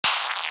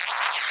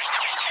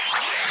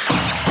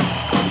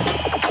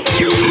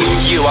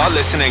You are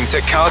listening to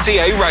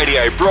Cartier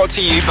Radio, brought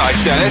to you by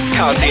Dennis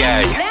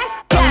Cartier.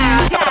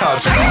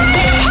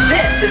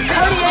 This is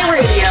Cartier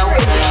Radio.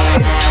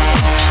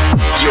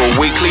 Your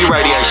weekly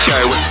radio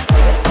show.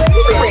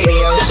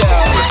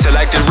 With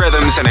selected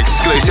rhythms and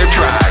exclusive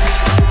tracks.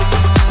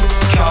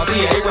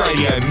 Cartier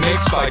Radio,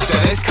 mixed by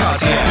Dennis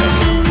Cartier.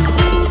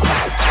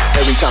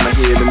 Every time I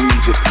hear the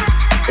music,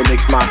 it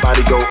makes my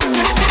body go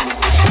ooh.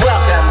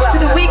 Welcome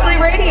to the weekly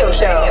radio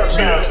show.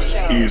 This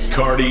is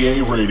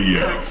Cartier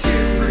Radio.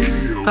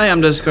 Hi,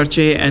 I'm Dennis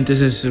Cartier, and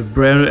this is a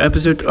brand new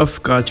episode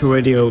of Cartier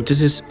Radio.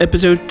 This is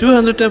episode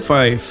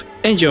 205.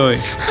 Enjoy!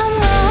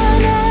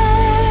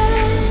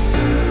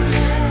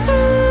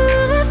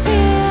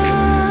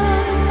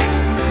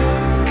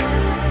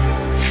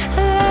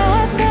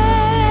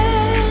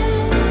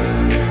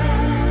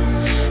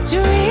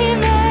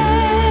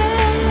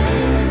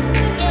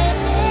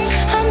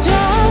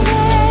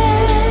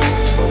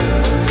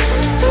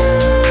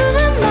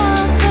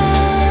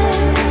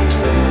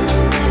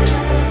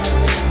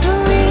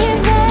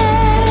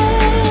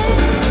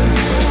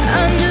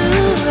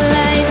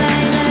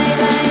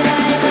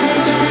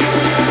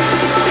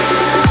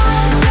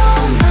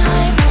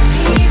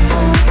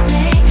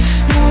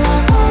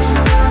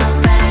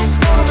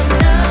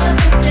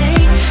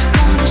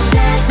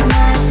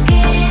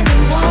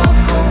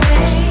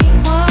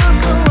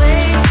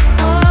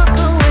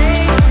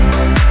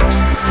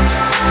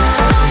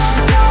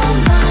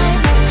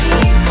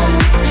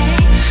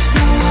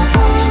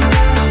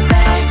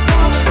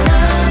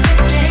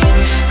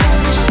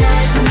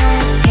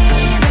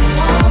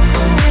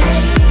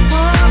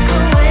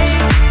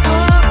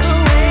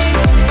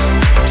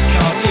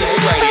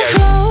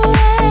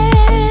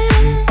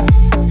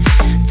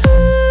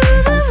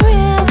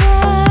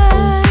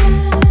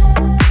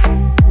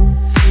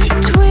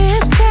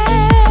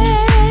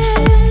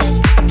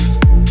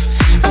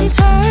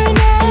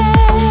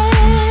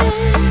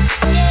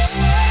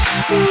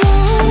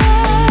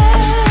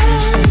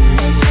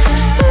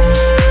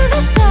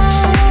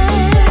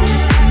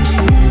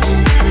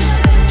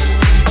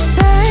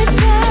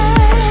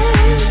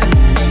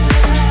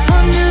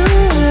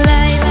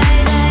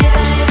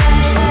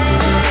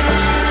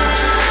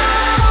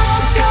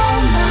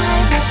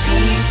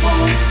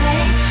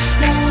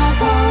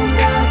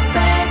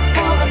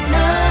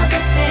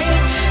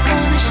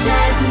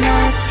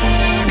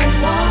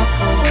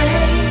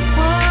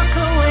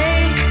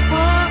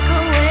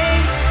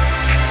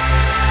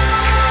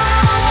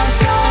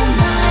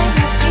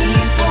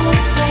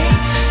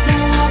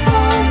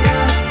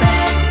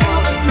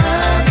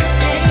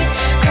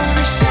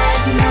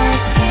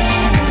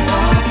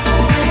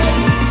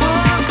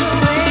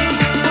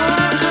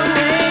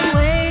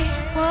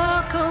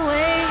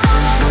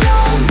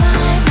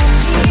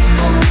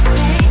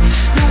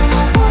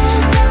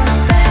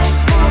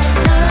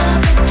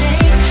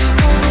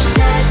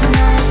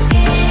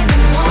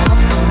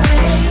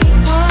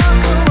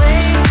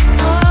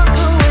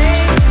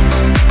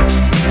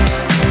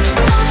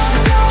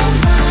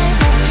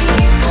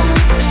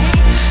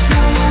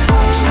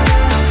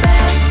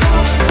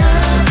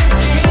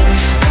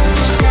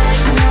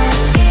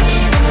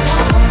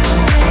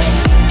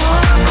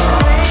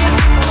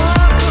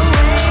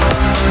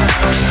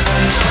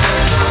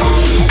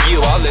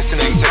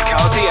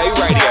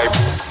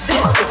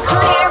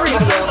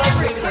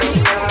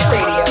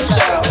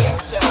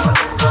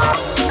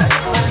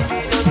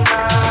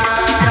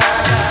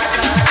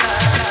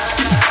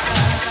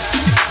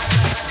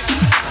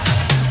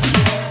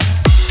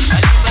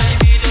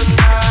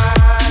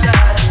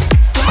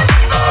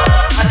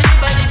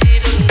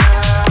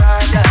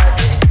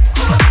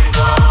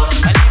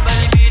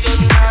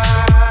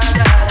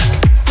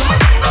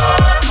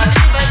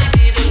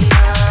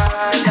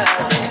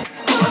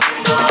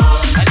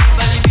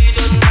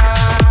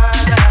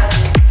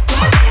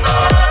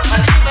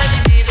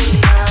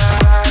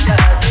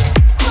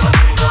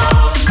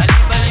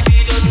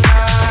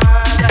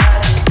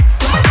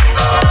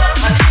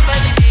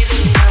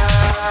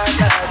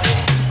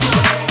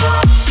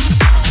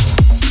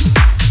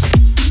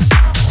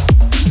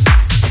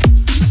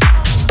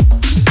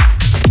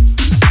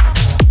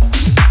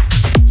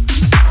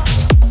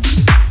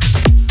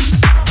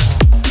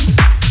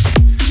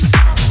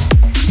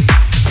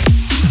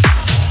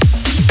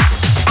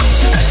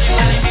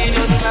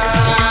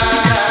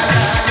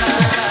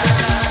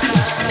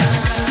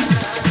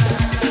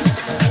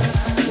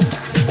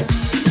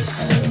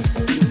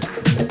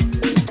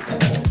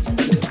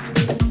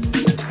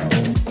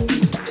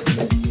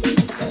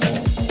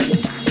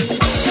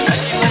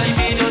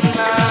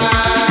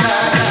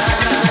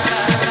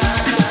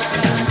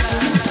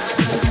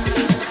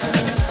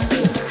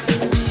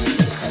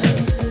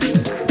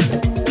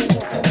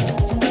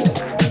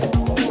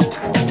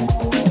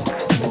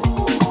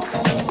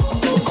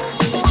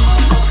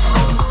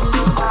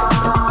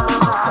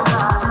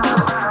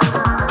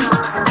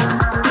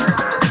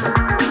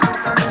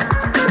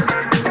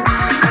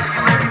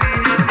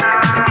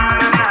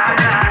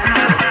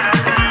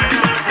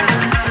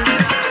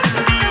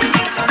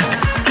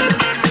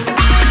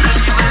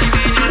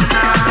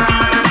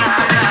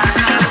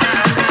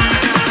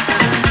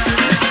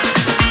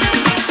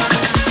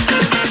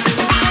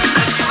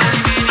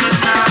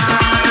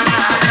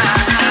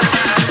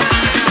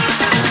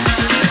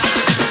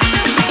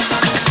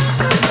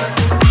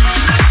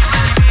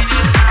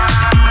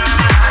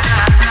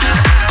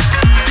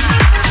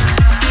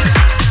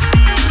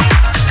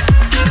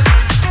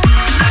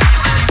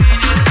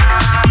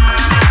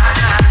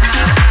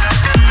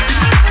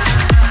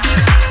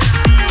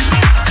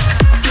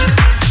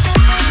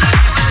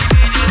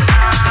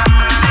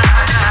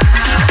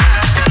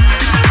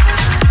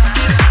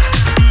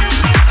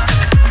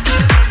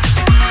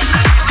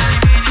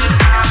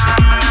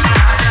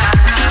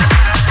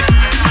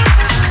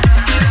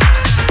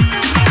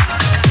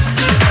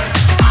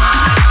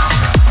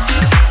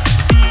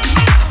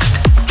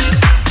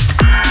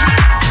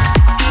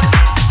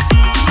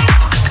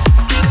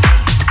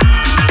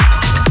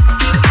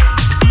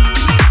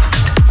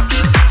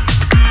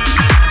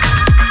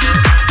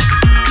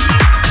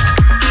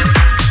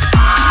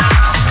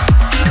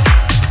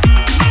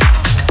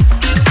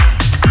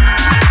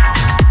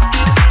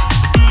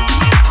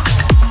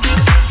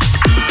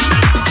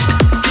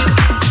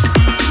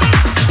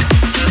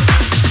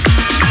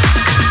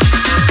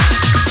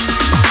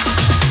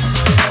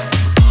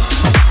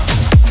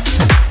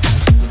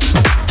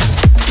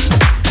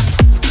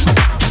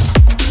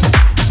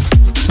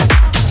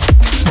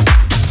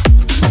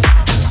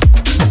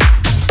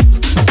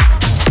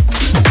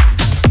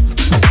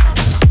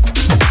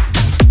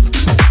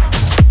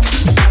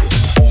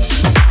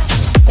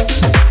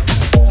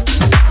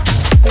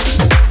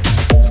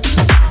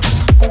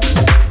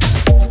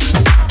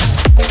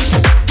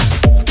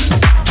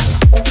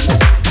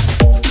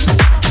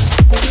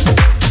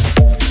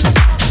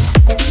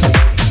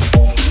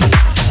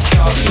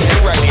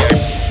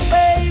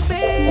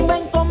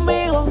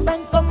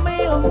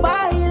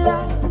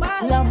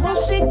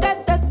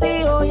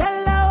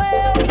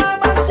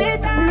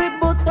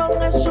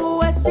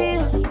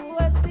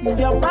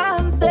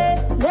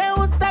 amante. Le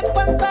gusta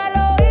cuando al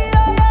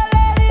oído yo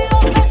le digo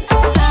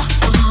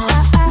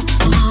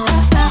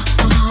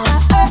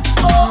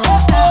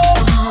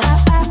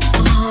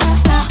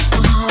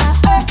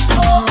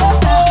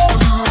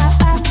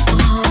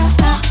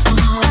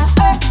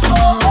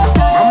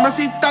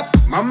Mamacita,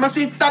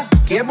 mamacita,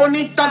 qué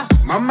bonita,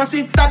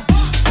 mamacita.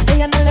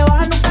 ella no le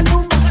baja nunca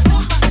nunca,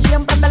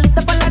 siempre anda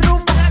lista para la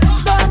rumba.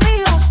 Dos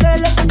amigos que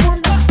le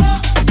secundan,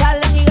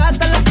 salen y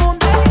gastan la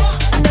funda.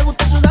 Le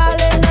gusta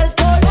sudarle el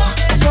alcohol,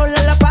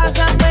 sola la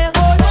pasa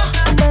mejor.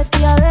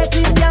 Vestida de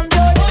Christian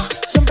Dior,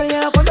 siempre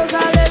llega cuando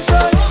sale el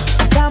sol.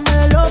 Dame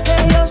de lo que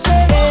yo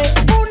sé,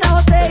 una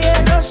botella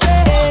de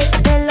rosé.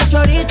 En la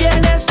chori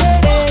tiene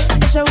sed,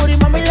 ese booty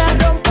mami la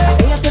rompe.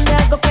 Ella tiene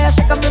algo que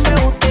hace que a mí me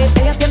guste,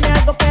 ella tiene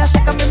algo que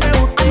hace que a mí me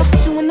guste. I'ma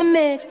put you in the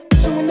mix,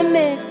 put you in the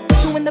mix,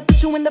 put you in the,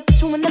 put you in the,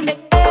 put you in the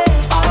mix.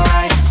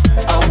 Alright,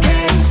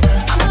 okay.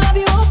 I'ma love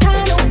you all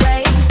kind of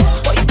ways.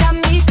 Boy, you got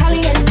me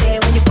caliente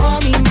when you call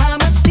me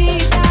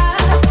mamacita.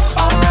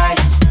 Alright,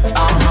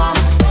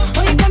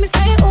 boy, you got me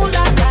saying ooh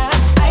la la.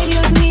 Ay,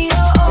 Dios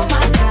mío, oh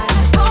my God.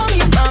 Call me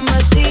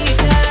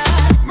mamacita.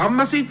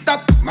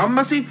 Mamacita,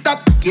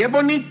 mamacita, qué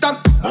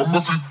bonita,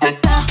 mamacita.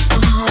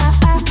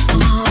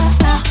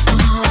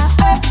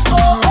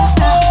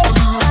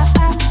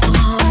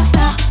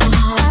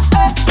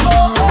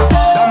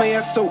 Dame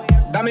eso,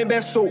 dame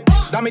beso,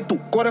 dame tu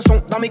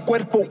corazón, dame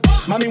cuerpo.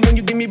 Mommy, when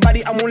you give me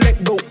body, I won't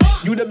let go.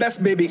 You the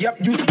best, baby, yep,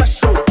 you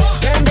special.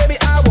 Damn, baby,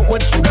 I want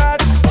what you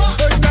got.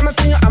 First time I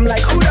see you, I'm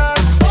like, who that?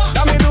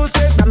 Dame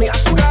dulce, dame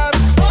azúcar.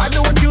 I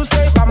do what you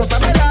say, vamos a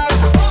bailar.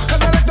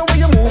 Cause I like the way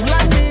you move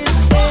like this.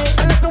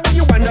 I like the way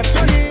you wind up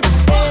your hips.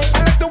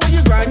 I like the way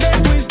you grind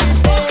and twist it.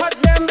 Hot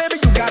damn, baby,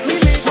 you got me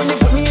lit. When you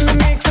put me in the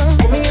mix,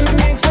 put me in the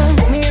mix,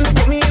 put me in the,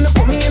 put me in the,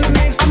 put me in the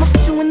mix. I'ma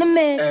put you in the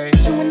mix,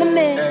 put you in the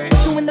mix,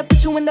 put you in the,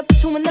 put you in the,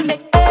 put you in the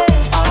mix.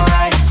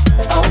 Alright,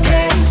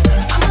 okay.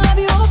 I'ma love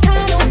you all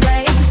kind of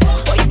ways.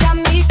 Boy, you got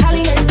me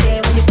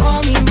caliente when you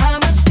call me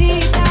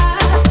mamacita.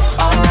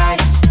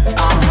 Alright,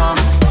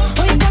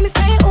 boy, you got me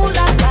saying ooh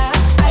la la.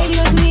 Ay,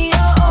 Dios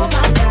mío, oh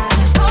my God.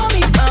 Call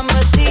me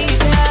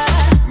mamacita.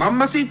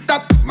 Mamacita,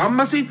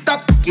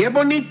 mamacita, qué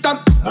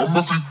bonita,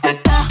 mamacita.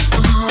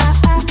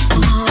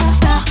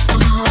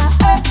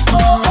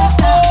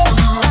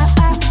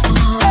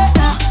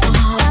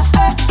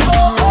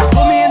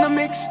 Put me in the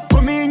mix,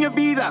 put me in your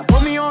vida.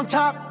 Put me on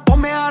top,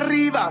 ponme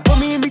arriba. Put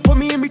me in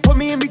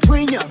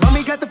between ya.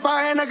 Mami got the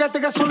fire and I got the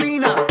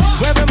gasolina.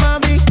 Mueve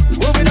mami,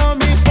 move it on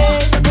me.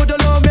 Sacudo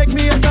lo, make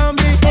me a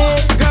zombie.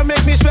 Girl,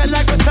 make me sweat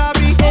like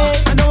wasabi.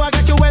 I know I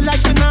got you wet like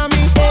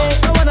tsunami.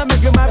 I wanna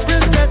make you my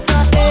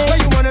princessa. Where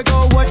you wanna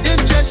go, what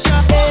interest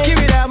ya? Give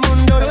me that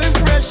mundo to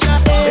impress ya.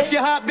 If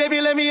you're hot,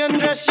 baby, let me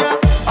undress ya.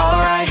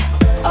 Alright,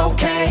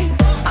 okay.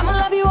 I'ma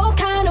love you all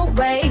kind of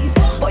ways.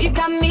 Boy, you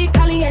got me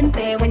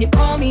caliente when you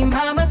call me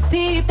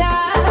mamacita.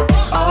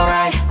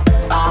 Alright,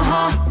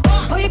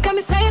 boy, you got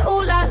me saying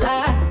ooh la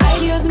la. Ay,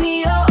 Dios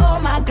mío, oh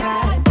my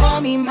God.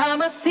 Call me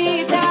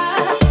mamacita.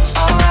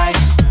 Alright,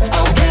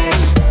 okay.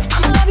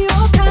 I'ma love you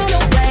all kind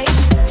of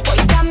ways. Boy,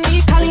 you got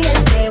me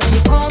caliente when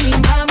you call me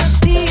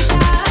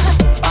mamacita.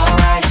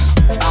 Alright,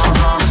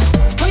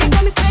 boy, you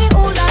got me saying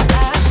ooh la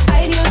la.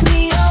 Ay, Dios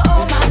mío,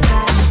 oh my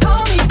God.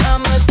 Call me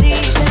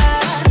mamacita.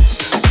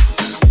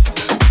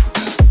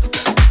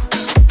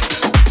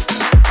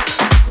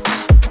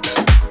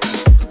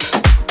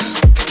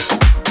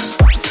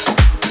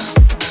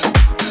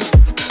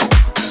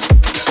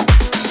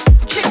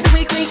 Check the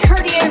weekly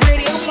Cartier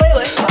Radio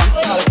playlist on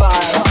Spotify.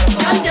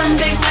 Done done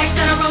big flex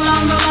and a roll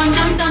on.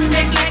 Done done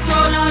big flex,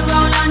 roll on.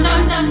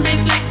 Done done big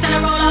flex and a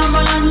roll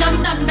on. Done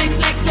done big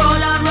flex,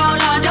 roll on.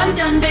 Done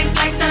done big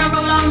flex and a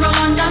roll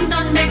on. Done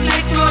done big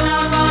flex, roll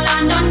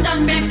on. Done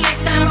done big flex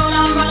and a roll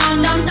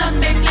on. Done done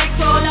big flex,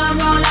 roll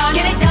on.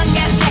 Get it done,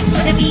 get flex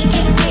when the beat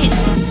kicks in.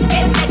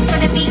 Get flex when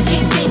the beat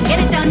kicks in. Get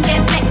it done,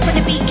 get flex when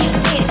the beat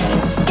kicks in.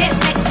 Get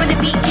flex when the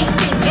beat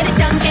kicks in. Get it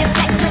done, get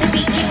flex when the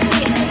beat kicks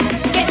in.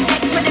 Get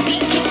flex when the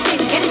beat kicks in.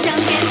 Get it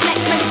done, get flex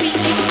when the beat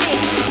kicks in.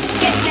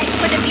 Get flex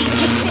when the beat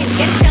kicks in.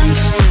 Get it done.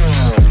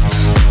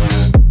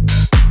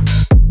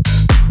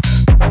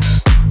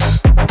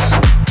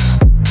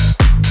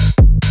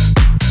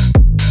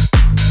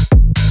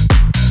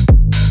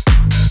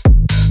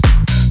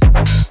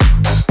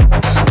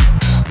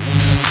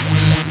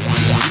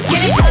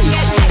 Get it done.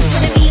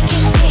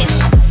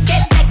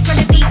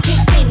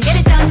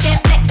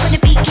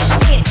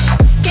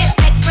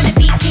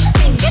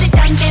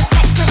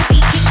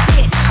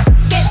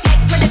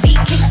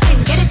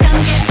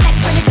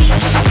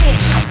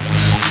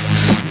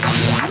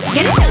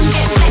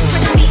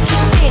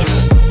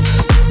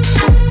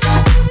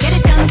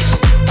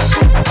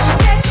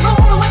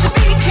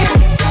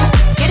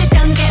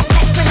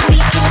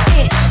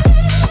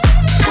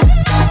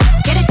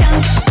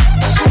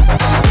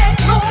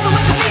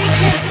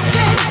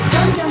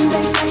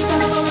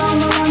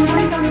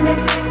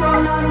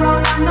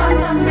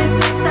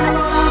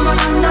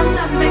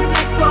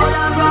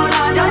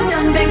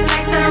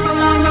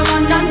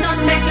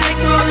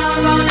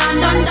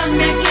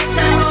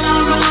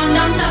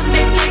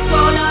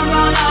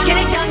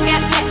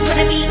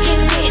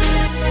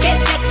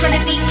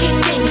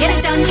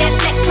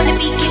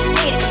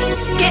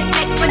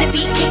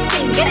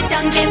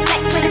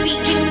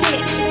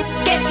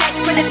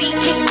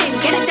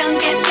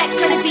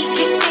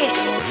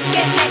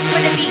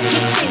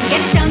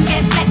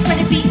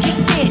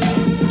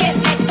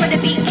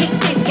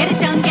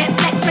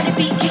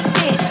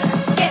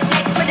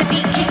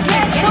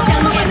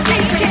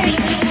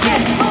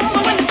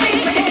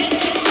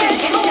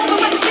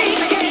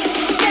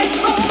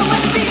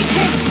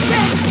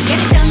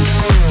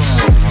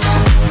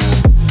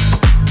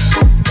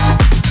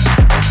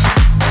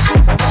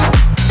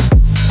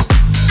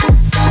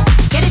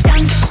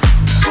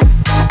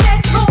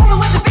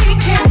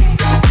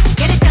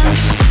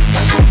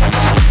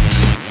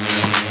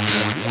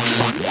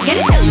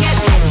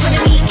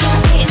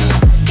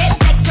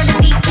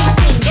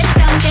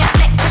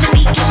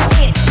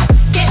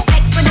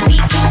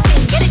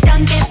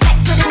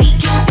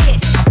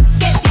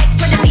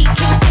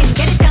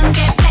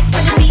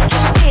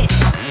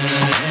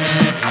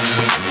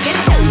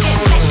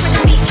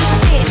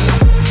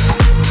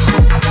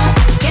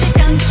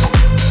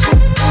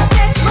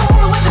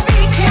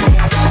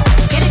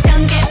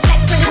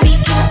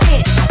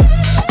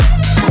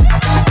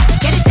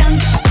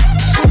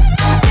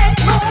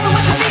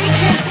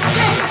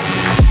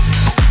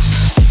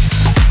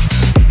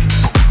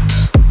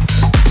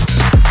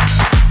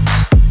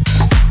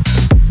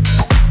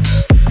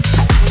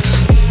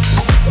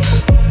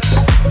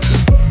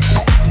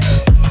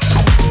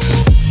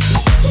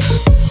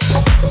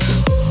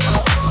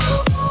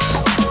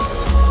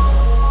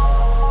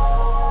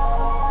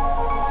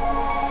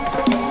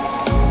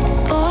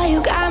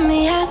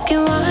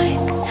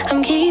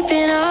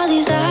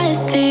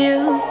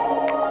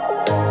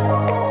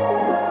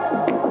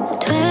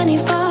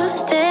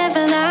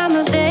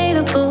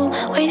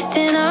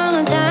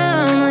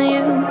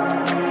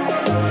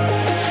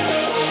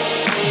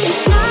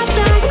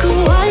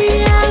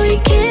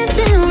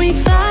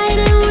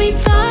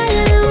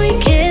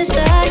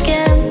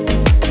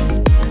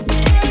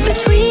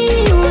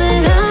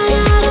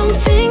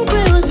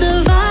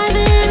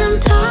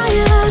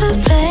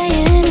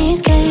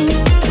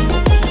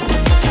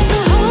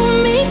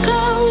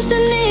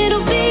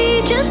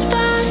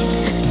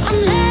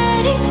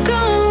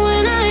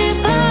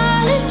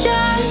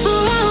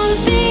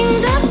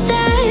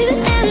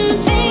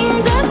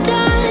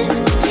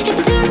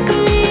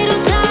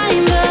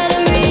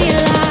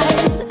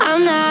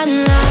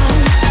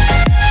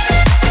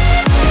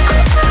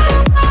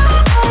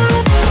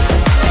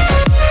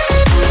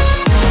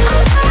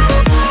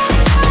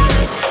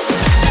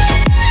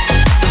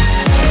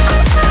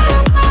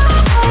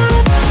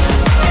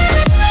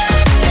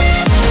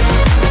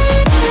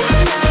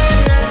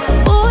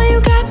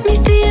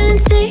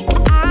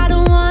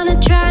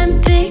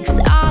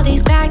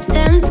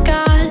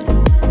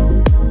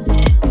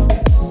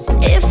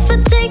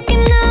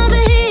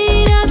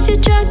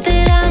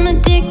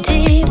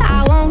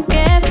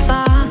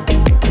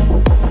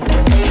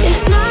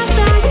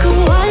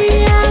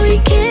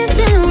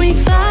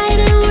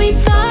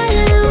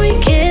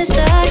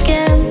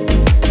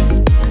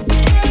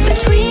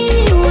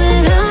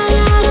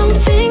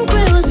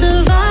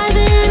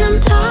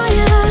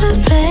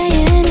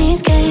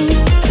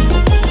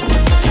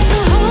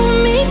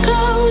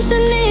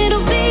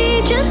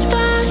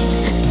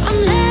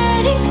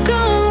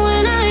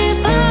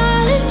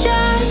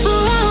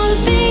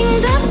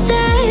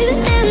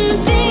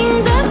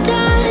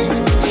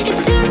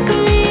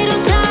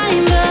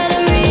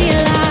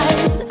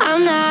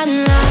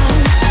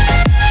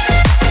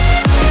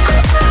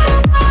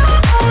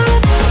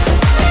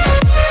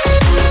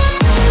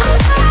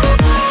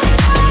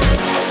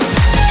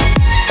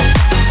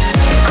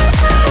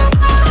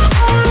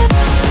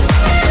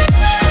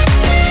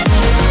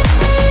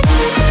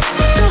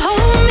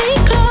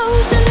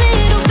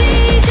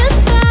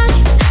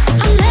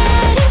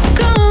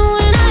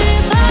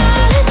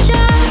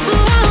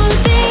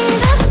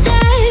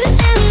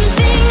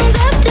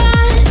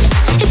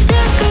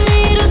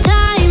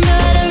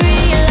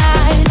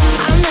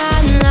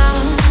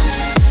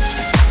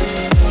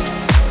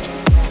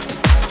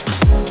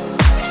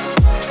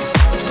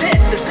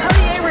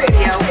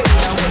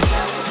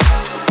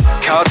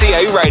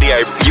 Radio,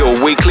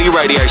 your weekly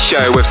radio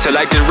show with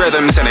selected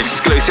rhythms and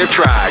exclusive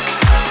tracks.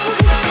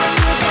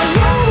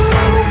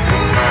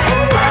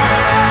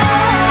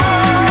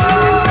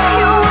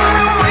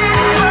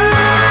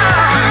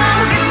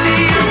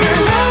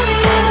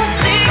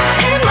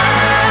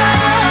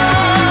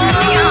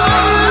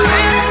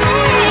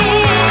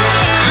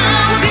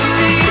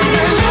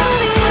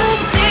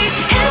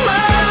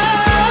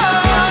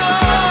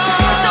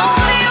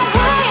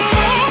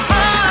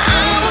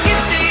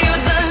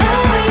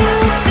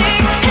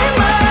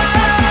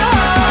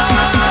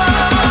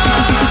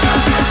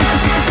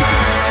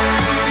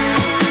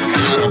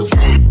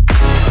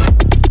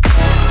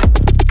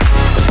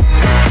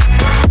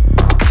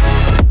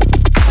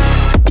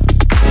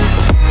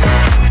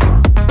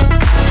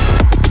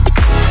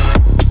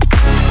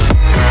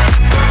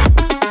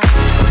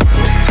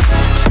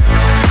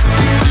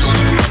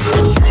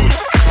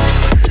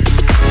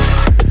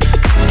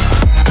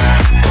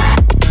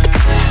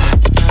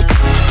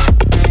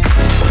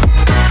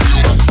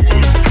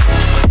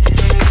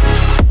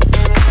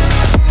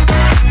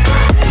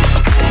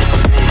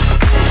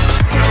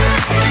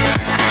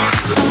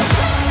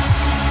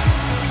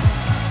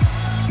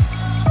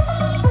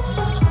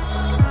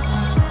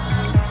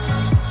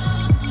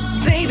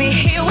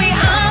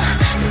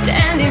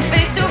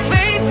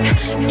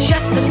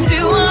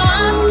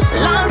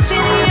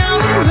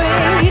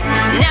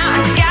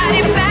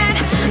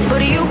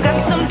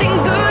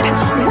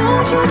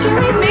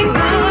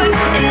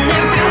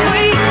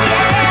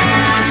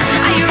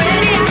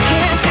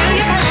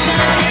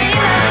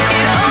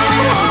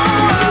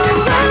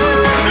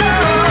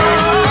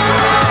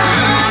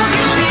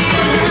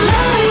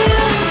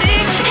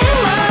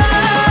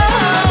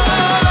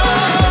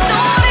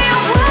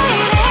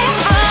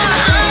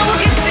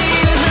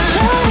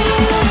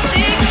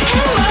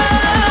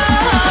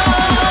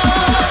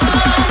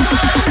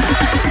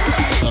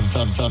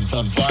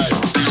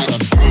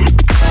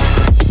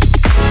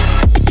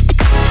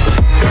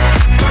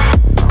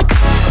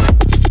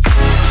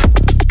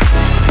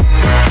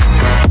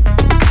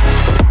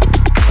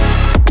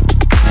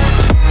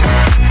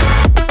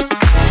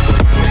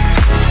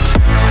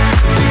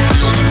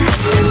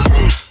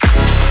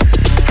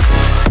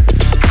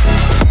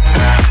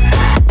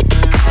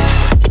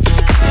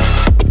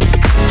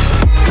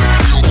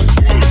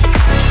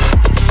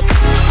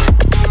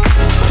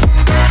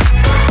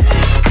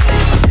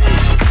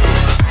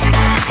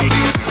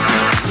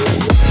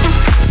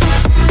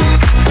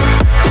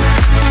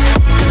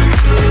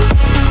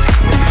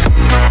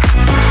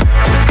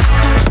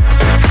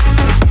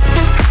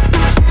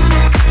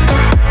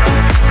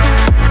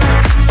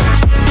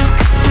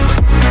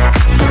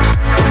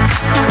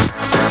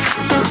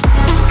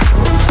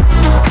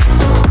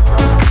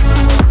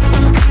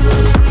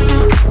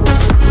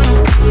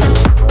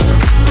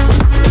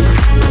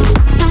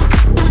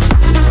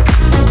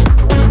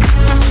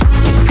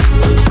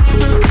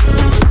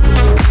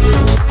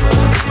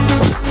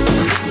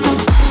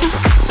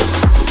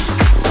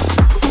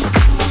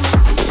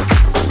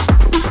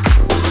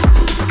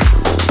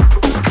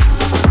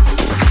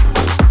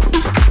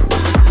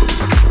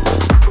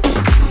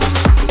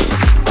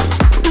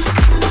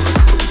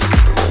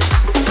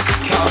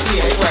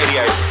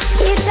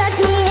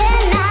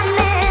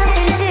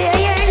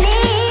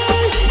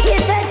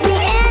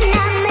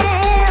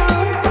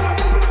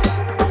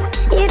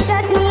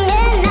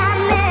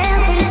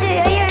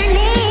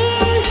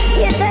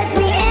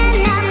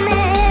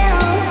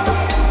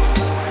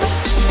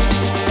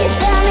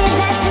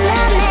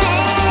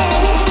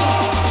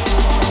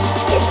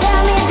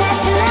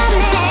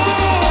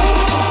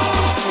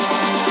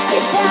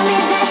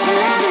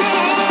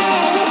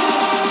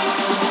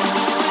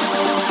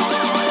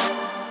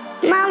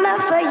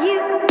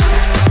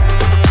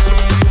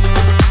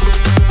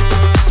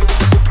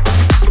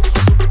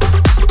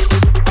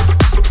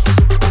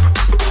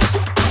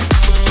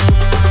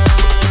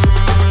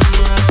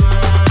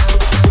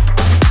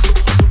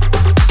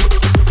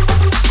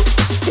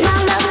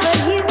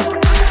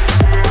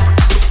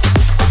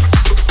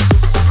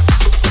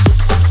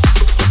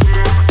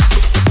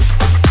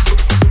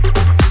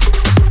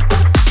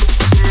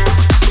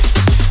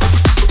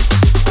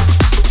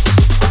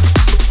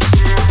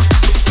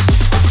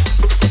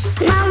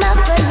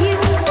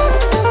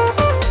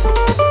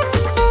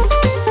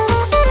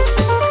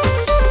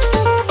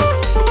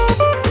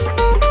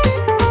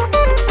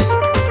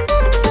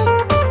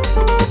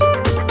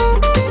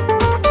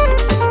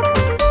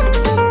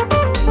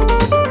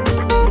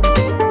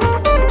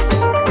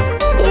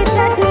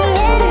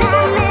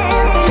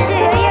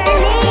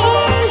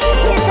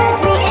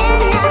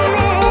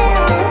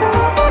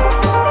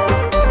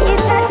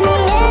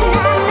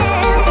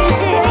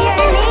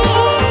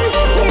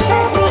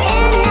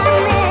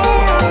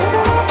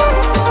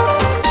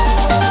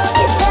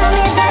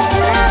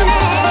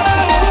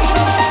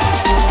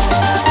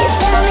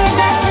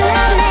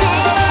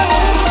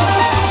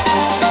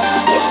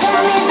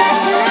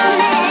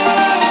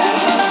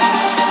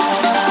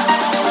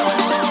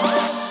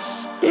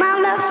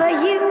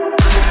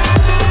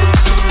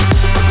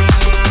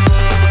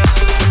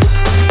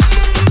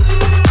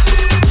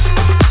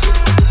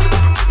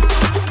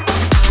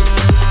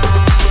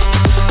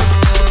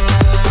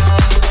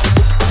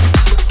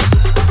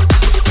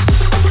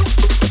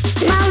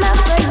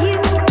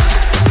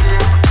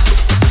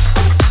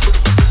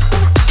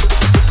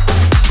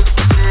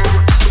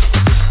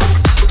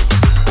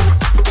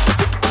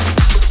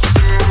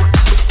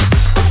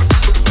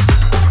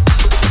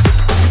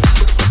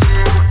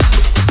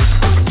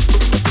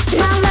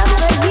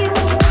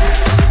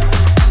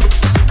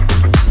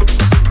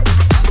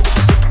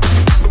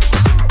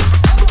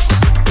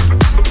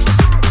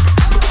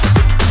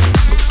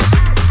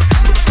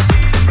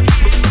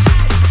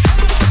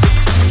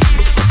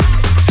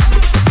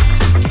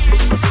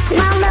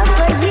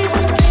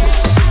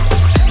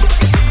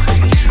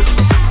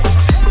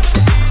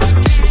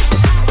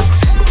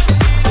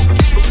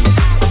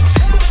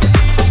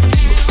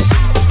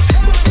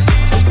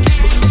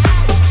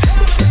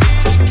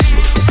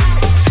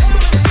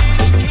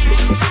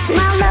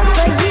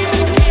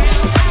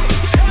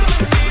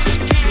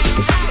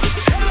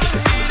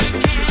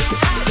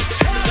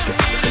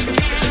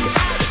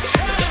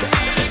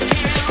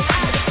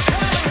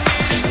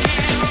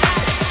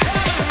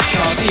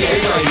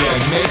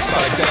 mixed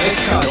by Dennis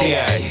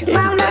Cartier.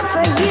 My love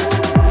for you.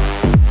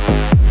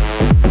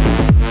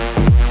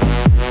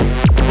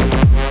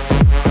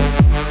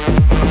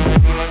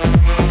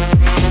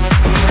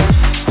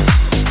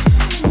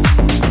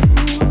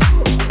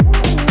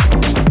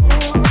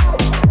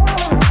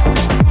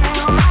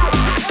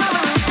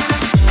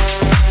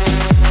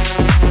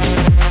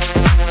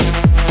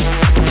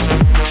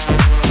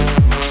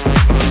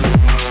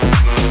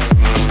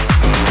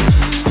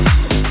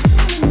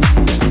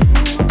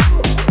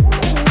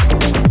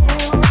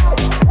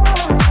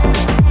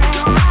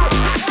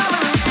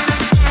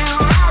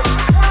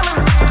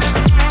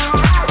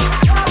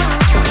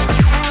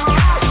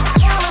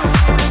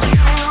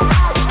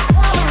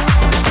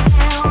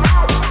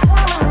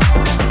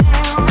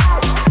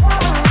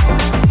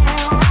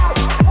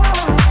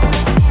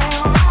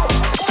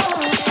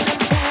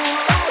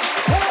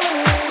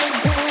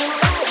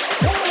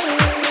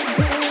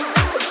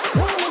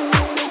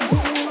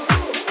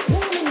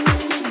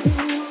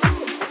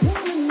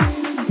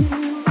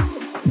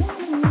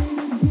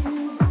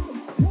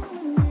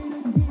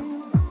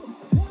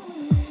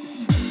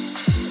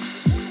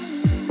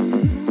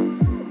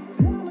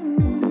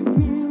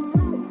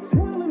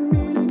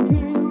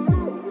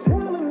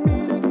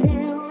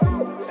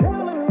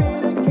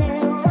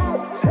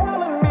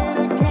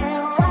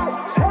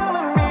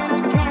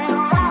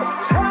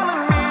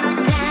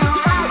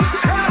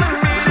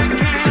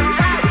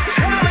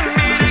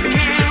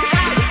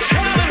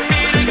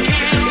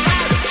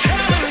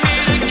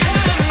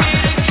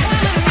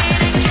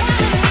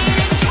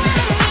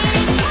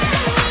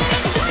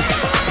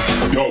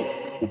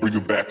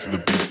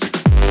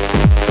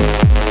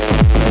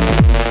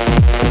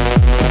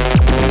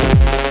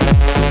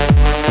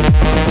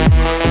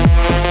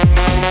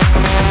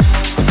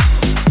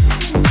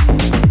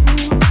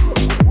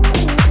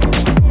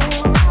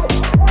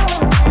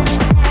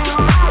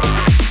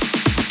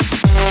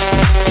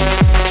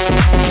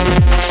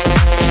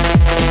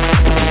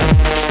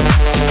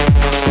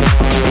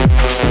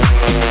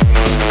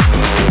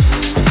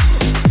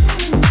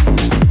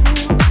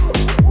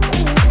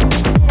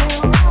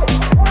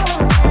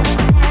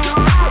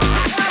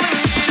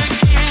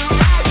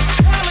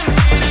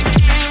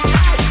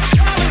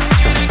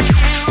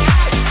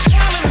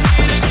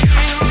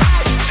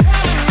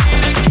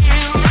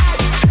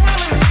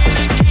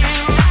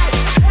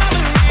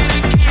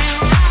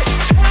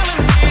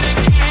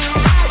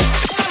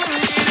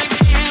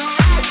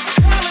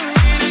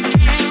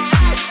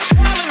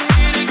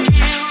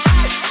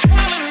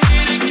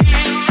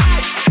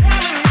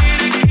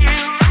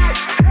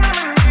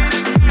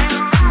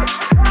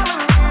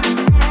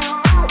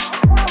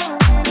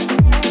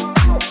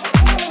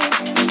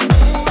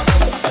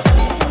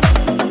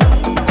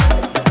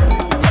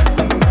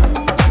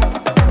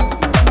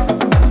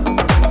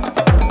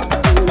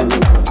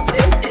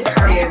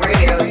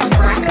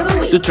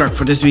 The track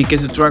for this week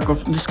is the track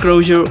of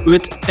Disclosure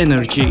with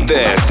Energy.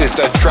 This is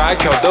the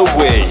track of the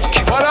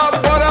week. What up,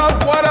 what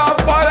up, what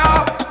up, what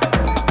up?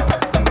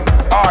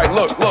 Alright,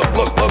 look.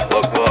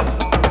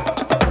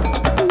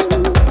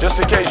 Just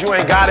in case you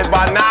ain't got it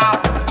by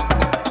now,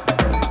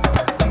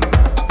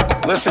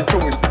 listen to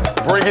me.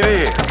 Bring it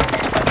in.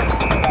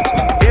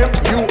 If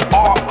you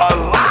are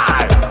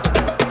alive,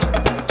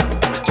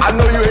 I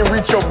know you ain't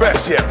reached your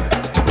best yet.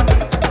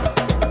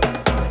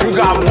 You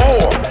got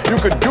more. You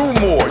could do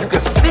more. You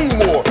could see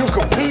more. You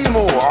could be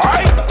more,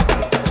 alright?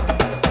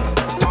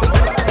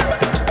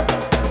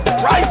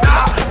 Right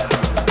now,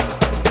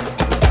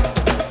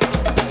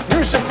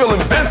 you should feel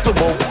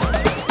invincible,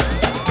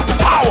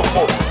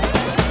 powerful,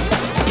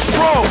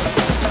 strong.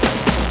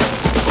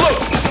 Look,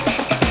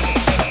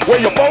 where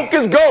your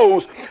focus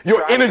goes,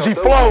 your energy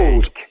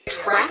flows.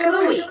 Track of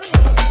the week.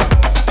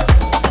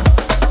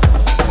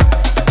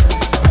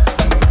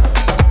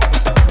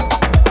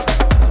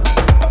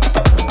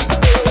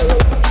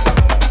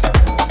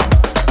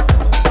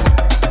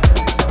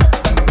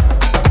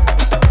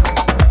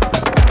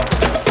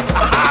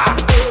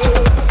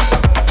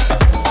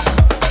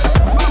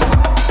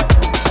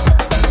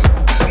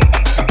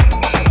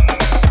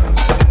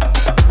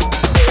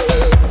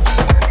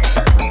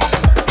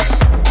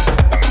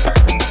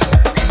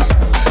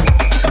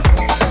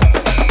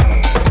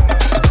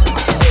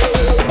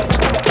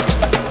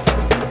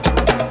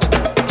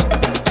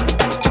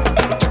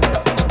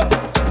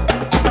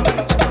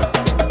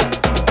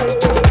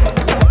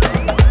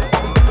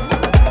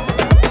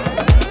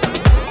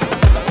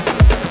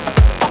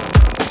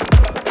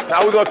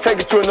 Now we're gonna take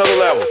it to another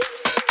level.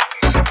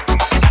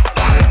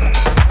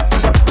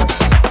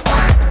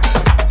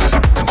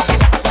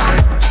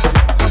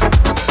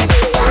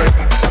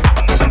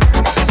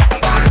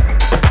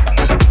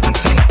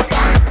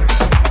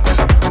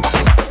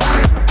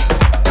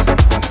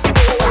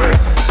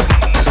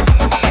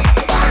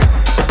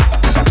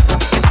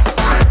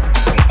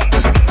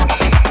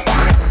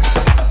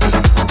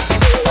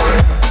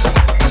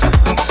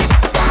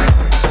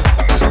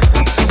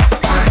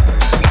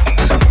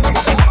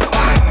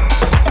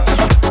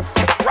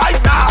 Right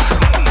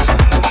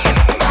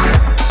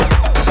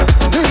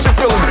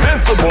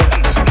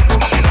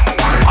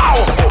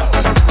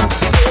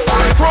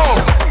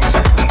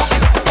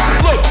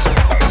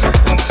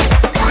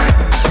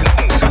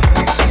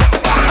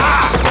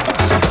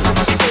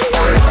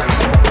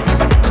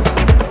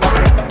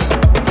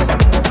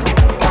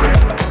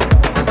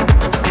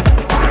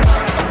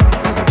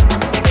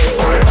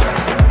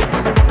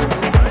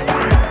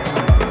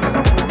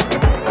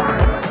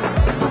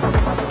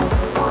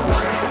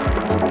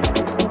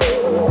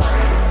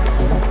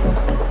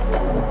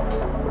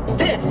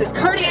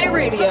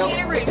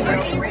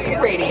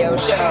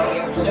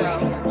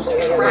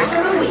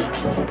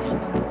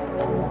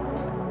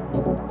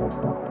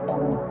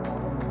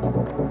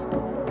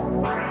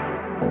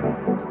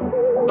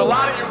A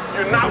lot of you,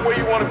 you're not where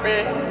you want to be.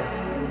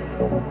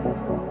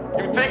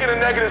 You thinking of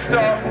negative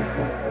stuff.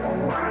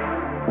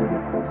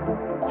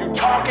 You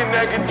talking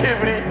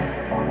negativity.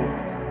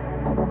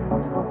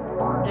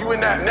 You in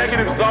that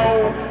negative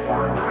zone.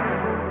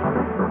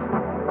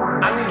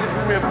 I need you to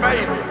do me a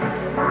favor.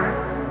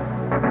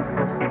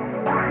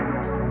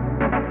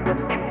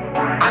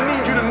 I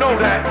need you to know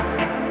that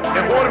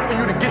in order for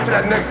you to get to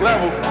that next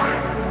level,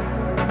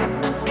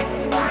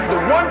 the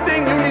one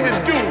thing you need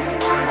to do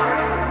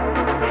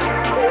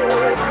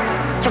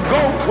to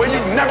go where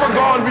you've never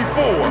gone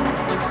before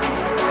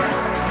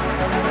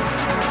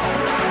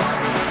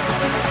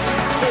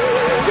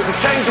is to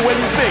change the way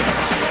you think.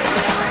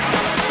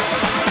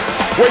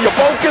 Where your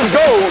focus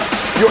goes,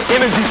 your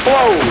energy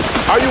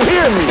flows. Are you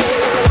hearing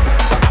me?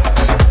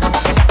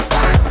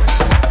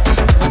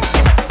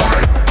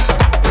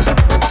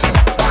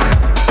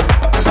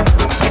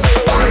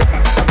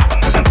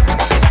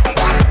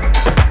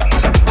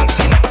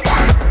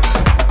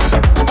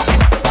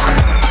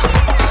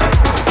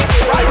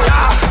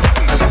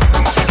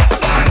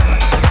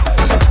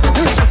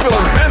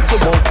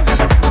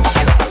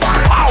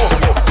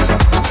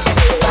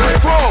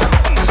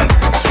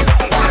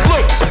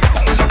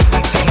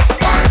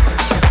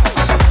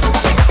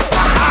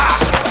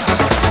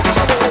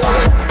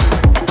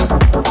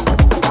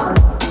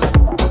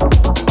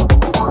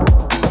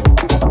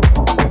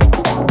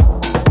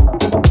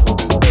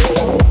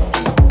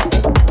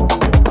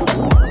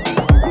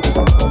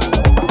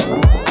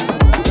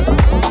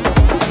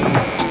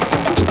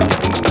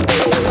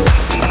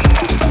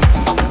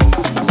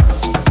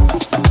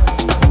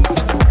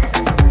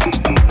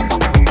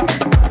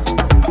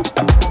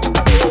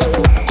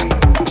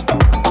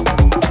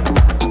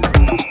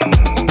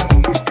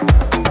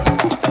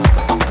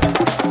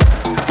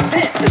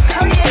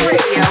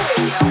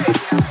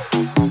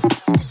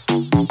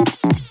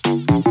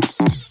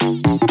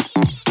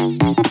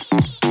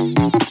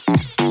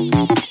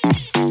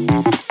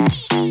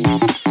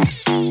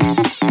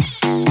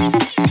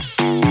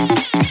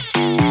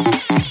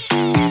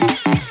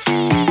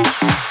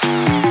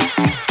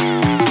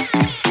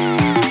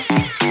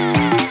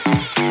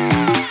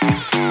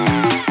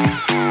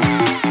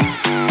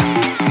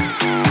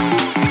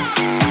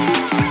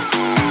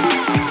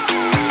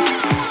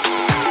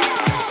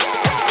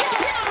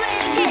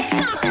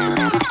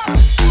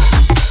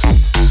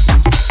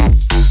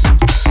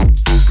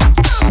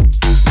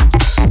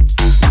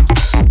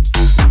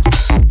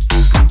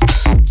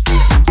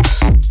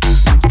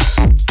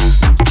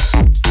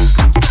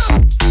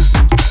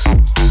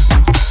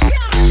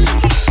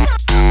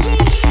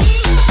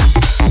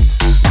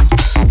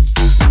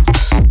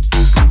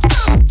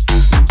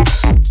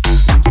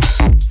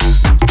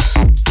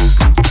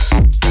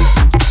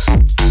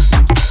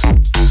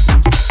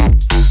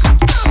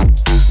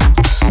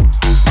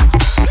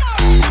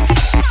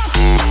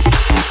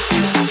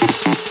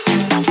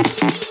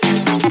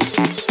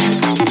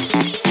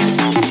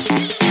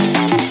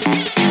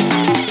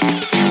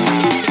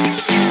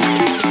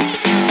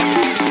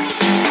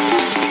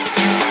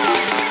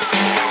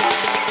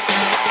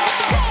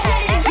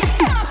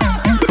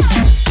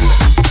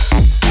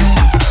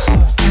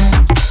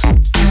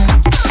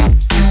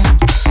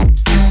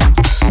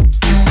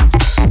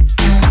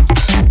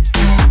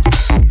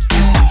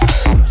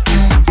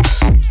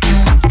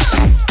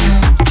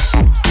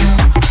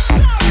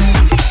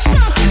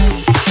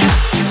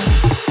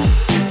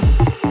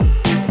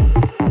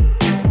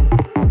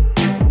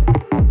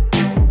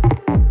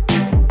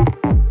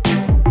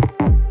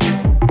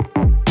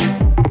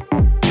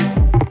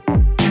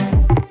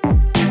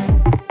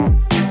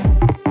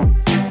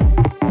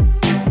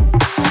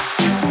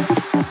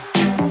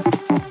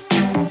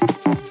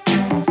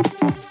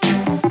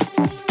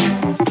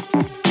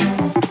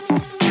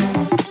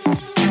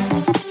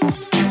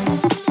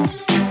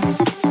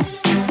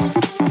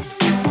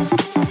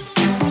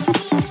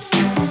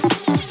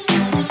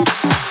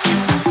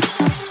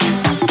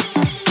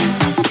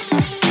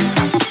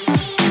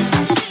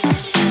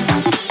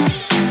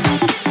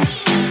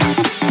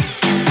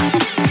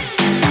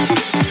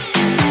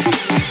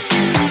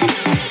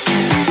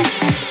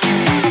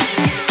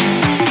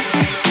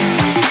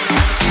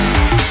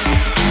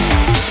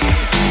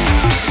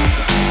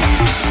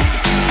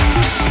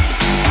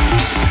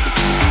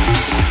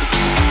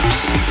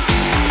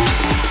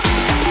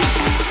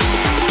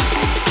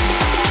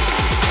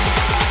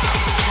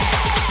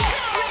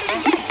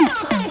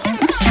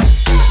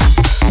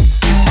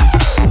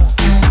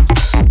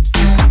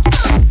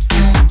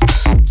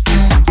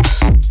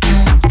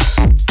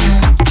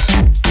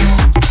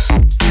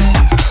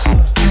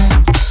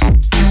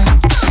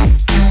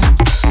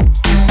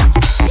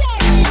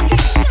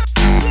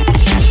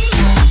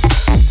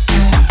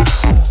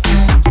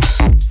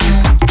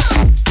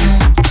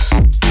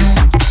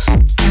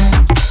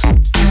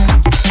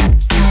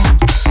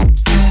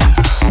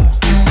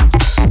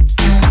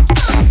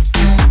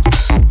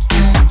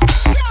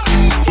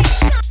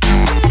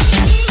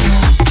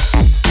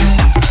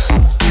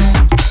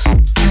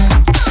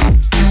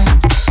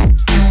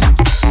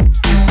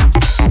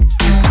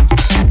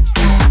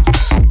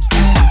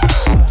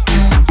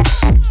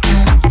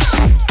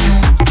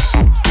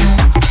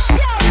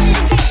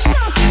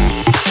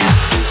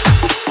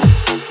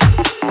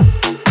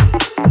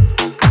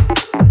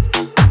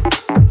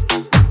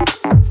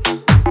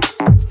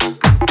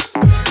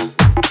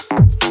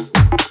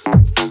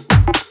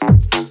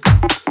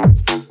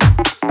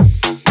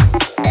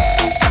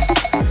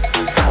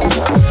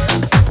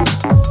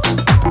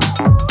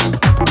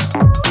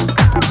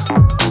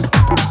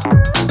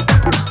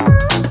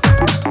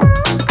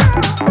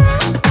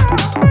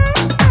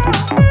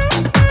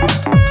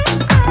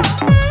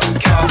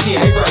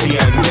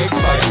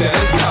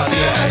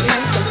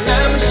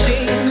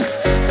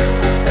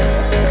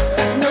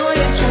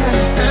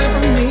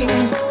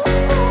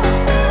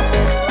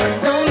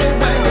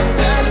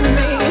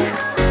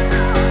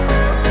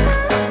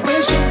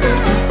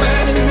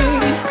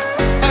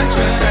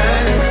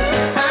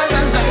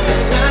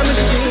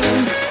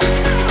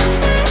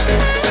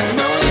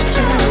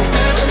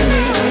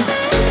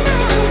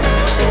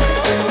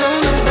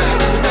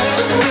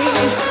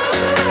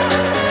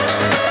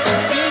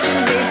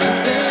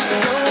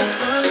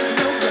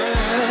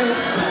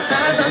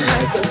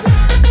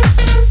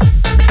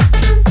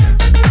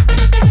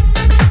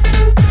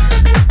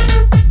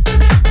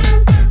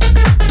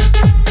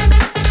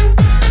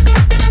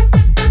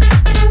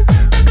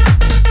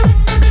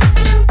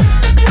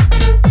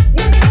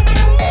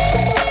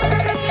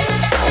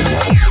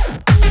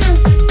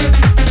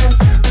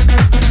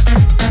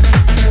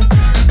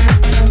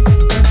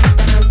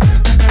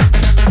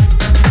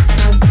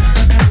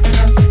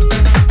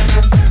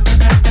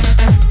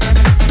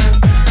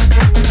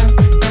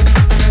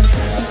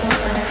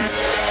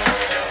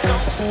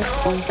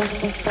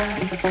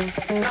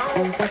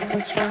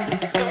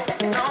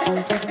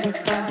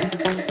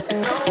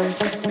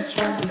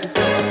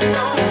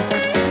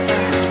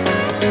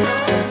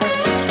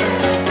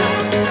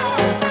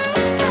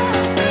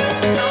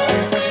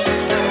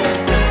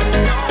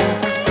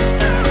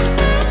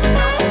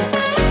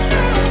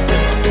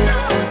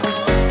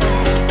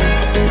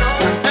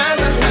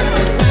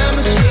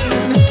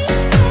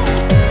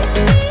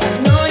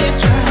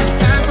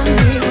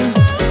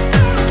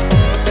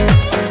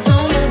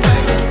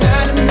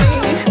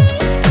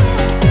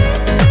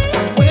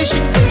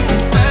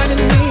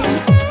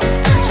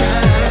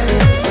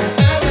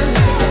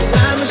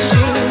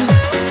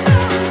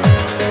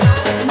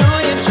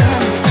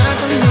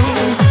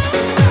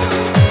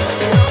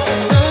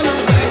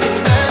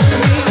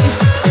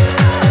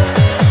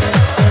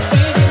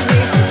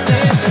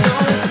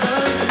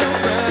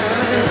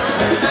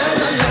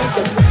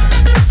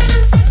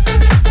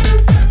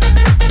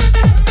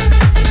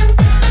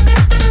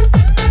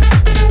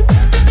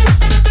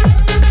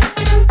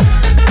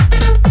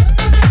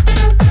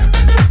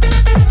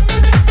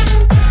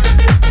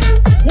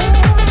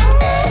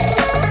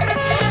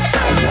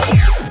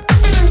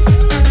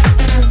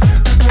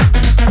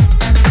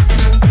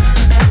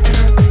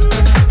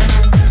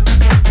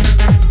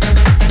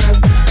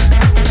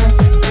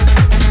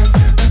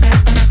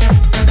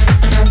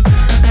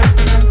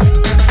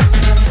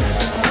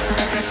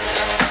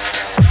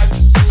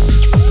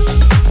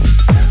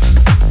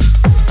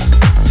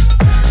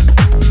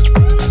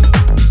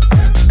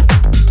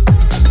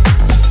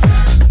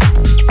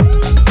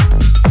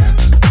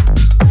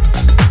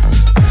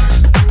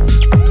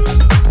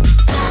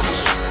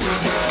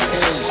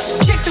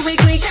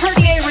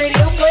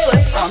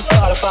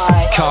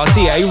 by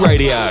Cartier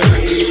Radio.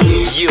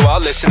 You are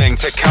listening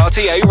to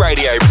Cartier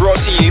Radio, brought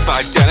to you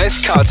by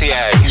Dennis Cartier,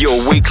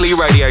 your weekly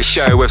radio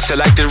show with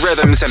selected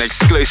rhythms and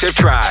exclusive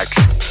tracks.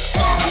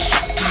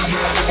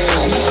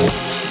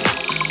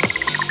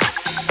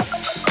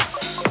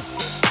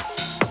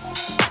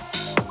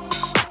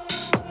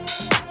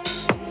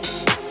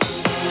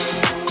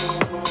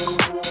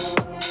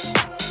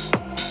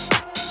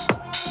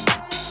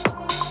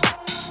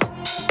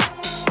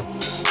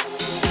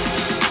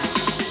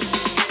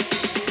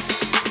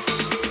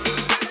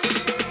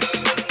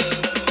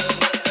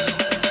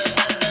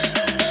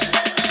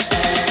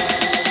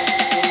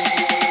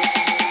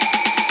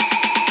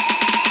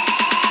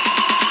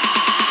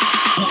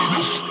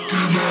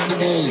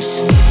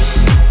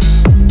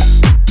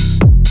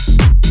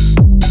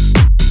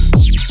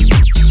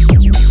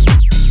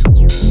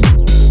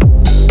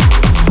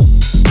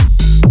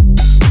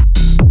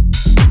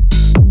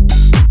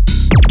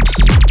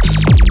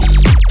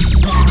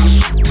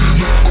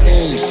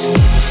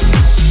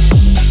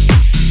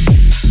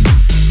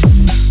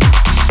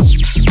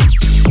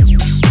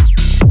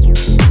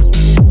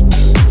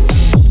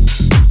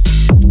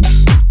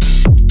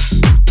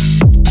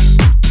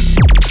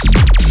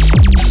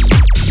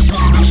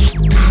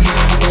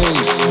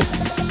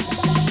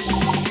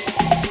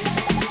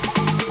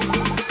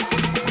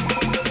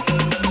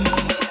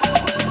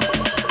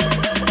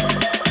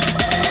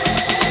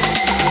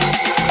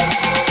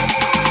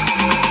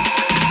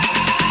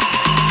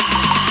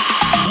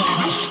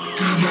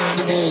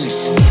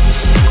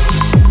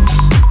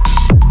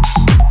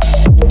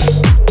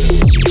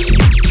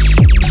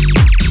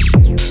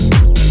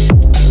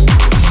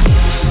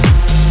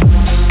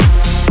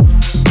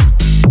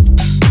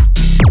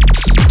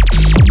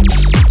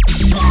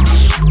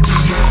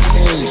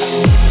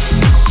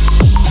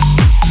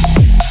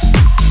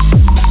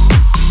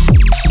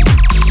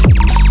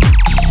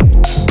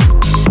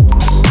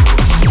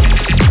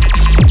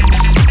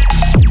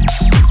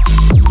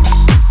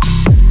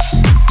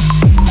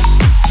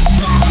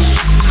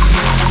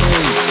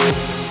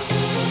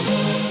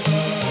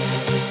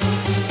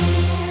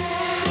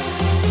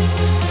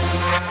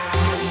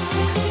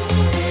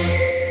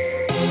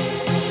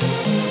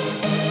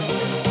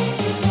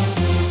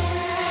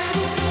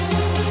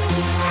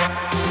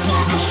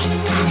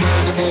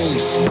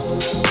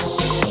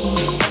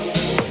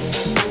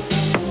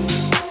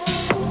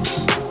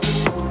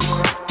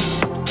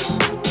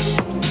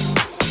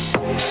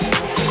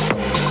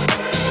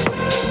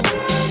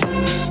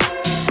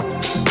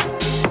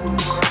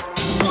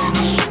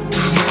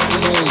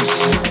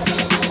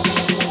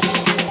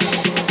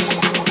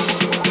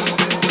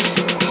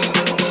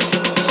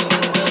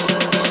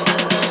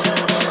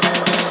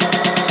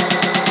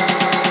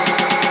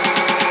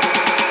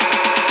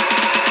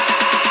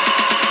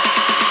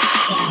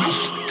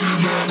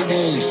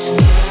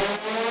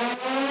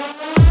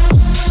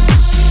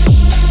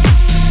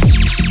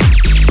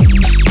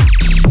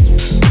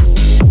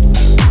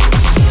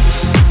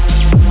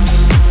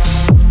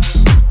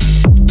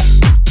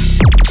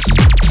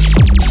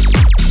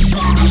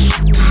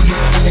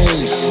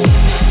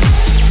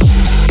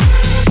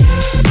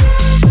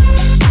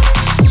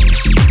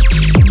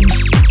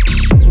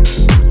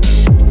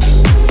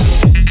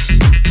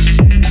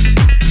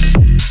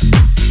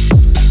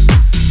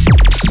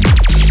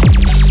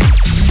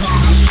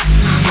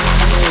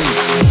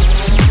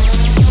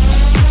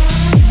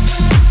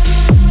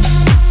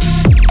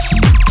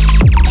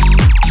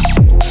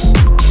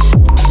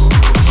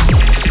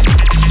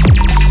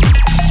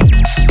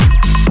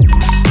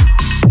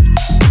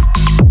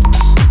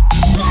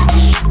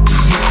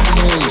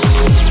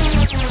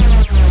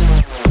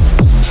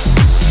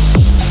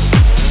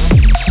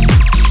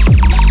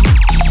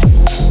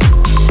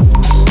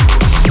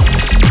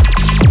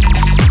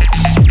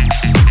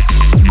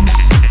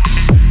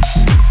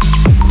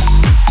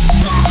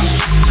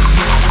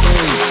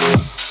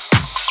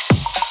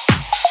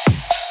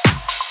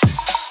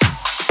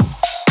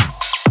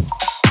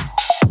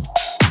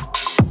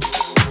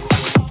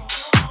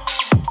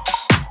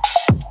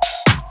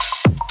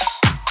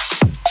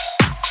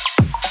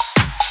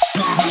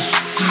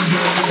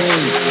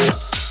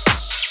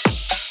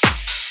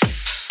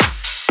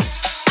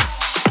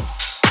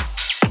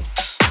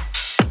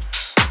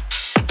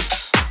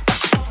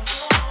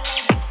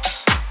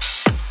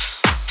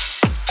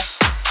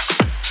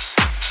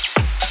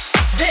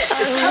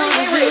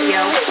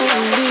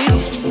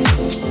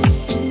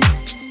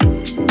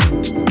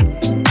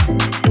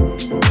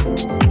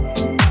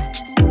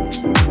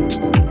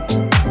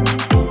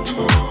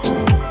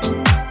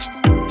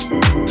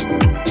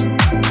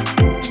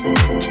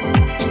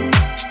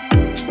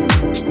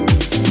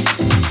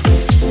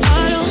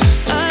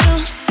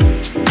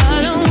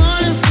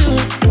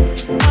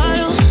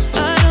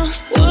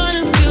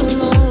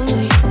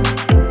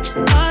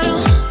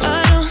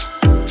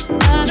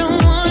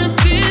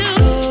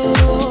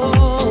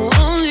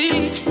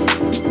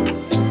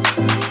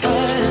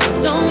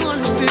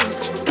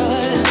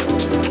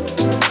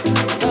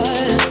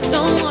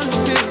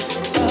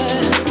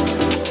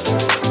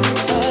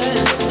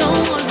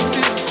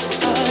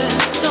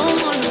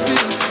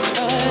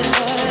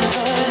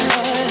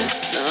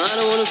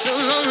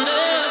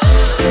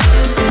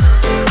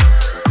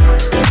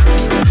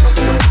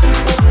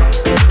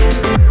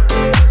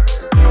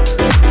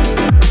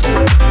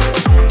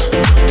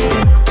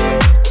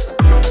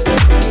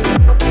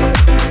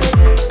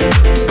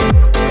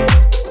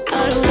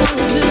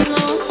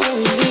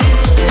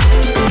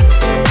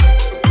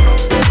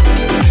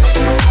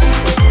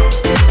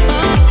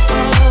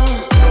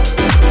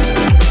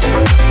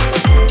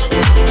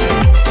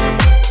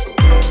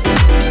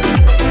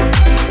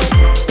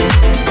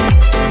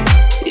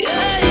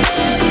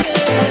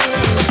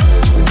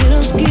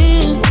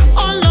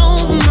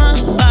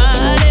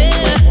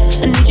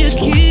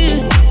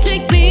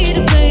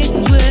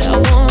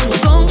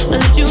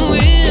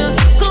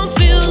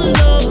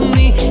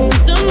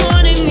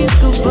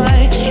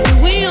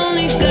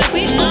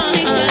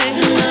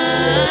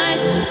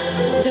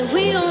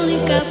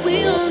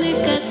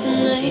 got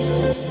tonight.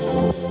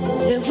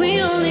 Said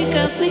we only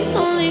got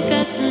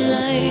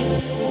tonight.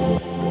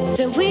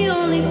 Said we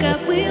only got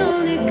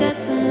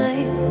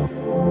tonight.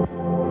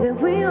 Said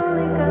we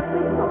only got.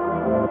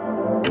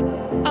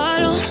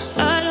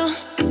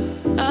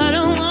 I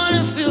don't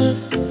wanna feel.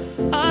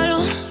 I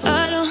don't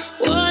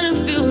wanna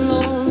feel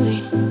lonely.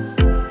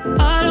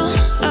 I don't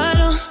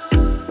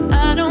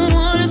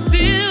wanna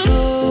feel lonely.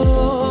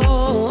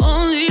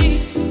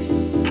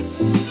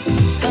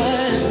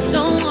 I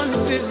don't wanna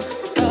feel.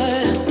 I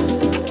don't wanna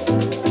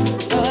feel.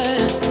 I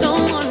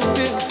don't wanna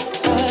feel.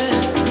 I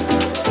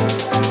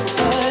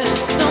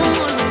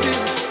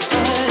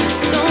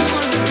don't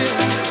wanna feel.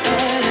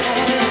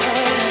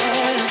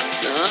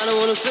 No, I don't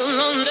wanna feel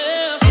lonely.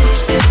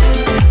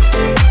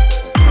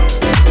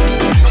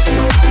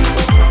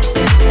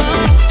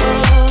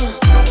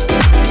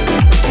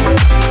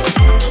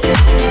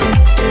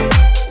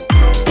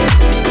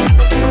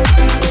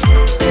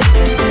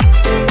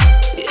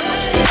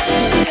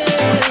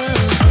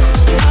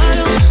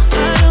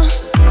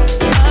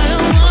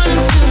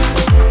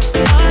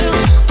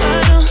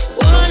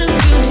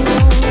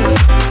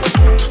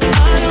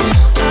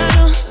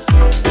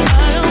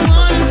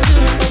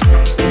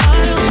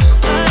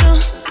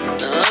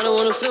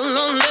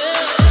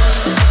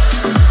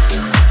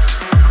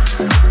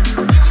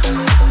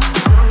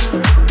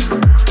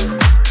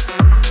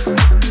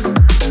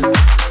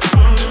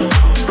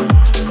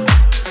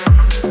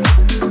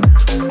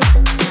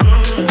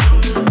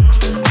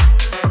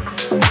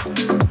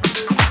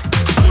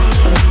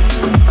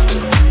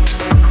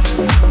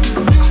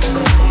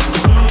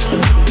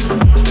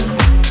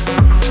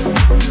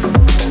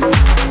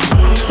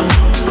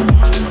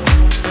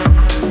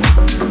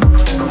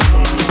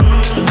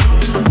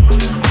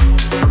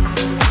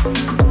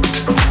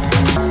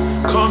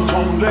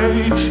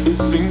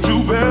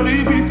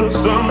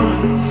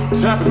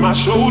 My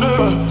shoulder,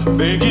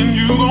 thinking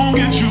you gon'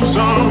 get you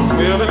some.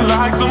 Smelling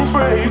like some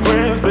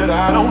fragrance that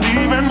I don't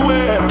even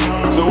wear.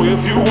 So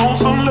if you want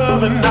some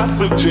loving, I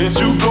suggest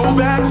you go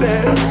back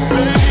there.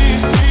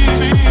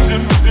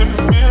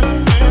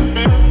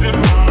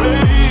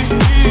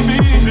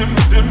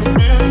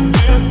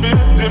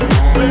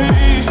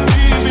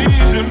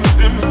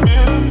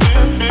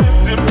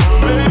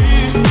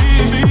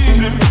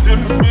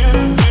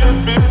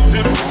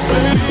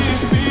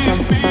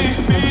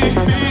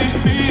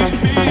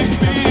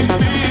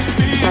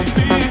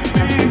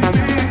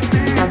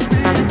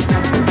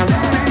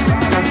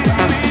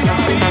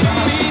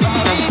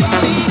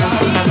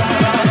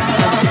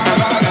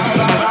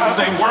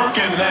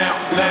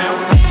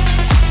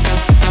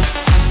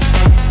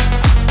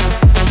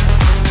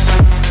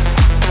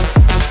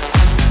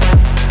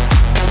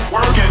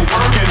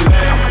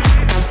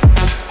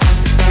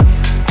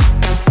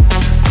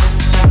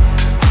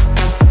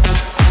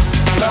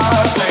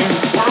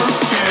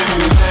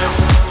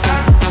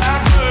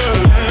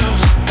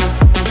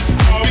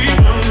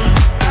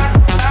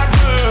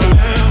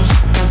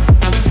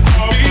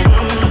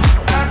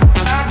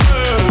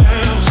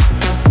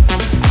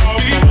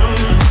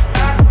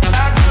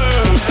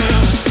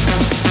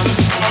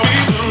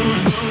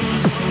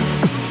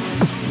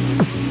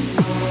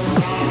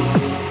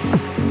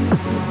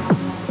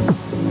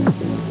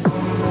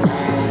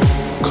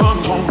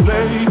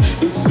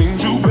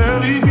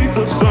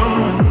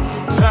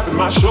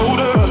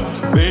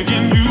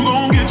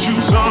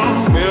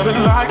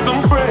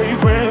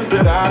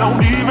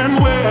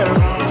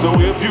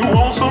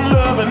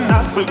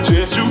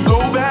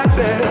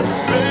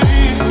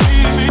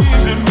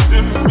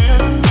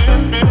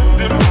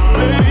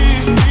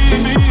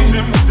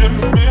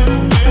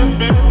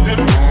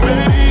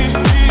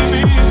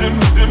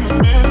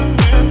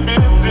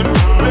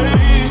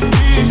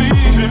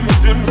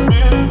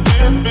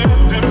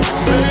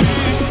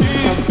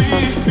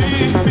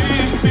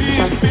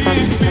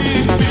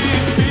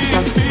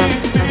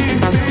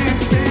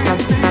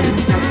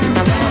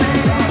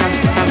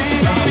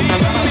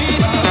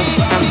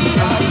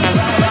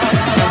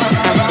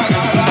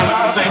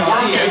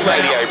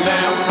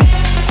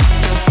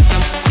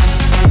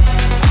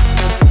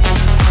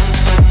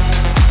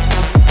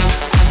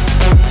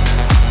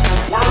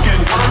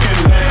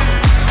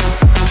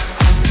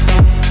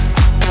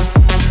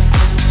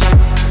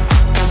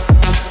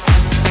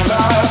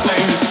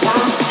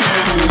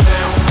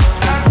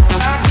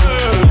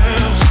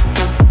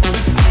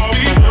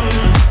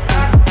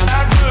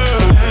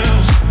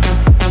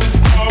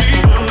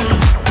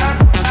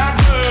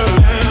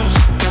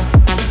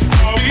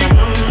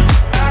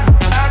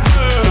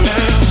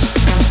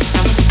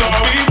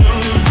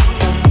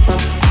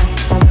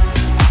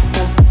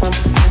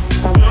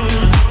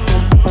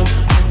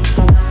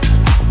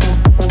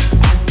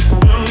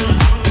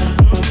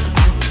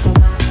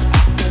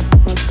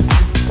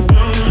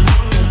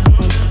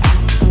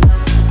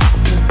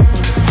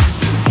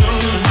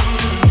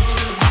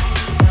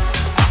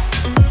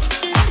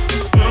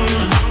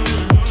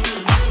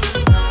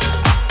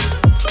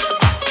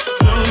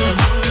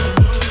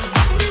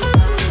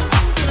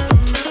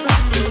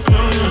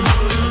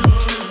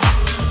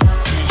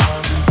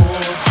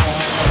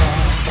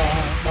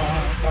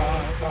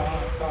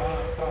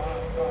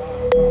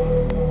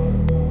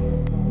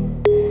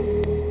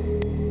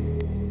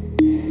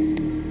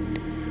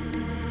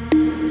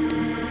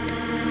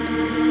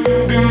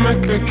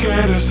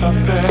 quieres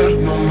hacer?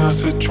 No me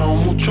has hecho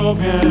mucho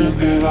bien.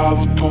 He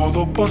dado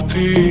todo por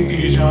ti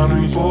y ya no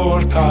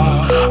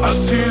importa. Ha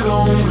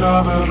sido un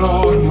grave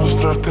error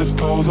mostrarte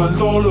todo el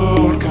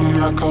dolor que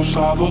me ha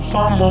causado tu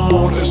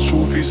amor. Es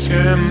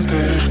suficiente.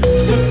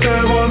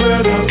 Te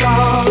volveré a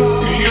dar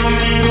y un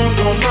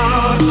minuto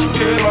más.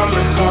 Quiero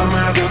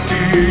alejarme de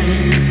ti.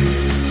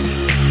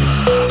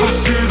 Ha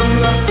sido un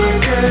lastre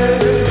que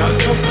te ha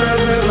hecho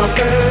perder la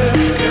fe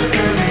que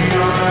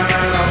tenía en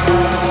el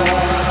amor.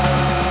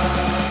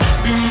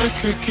 Dime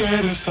qué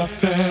quieres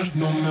hacer,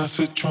 no me has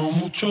hecho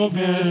mucho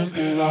bien.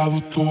 He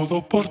dado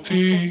todo por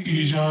ti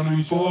y ya no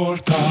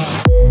importa.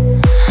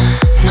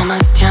 No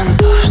más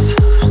llantos,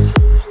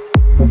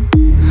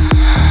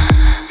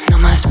 no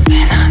más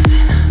penas.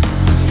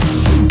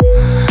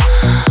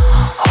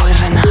 Hoy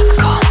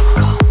renazco,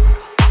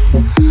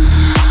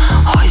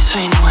 hoy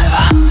soy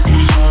nueva. Y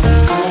ya no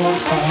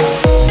importa.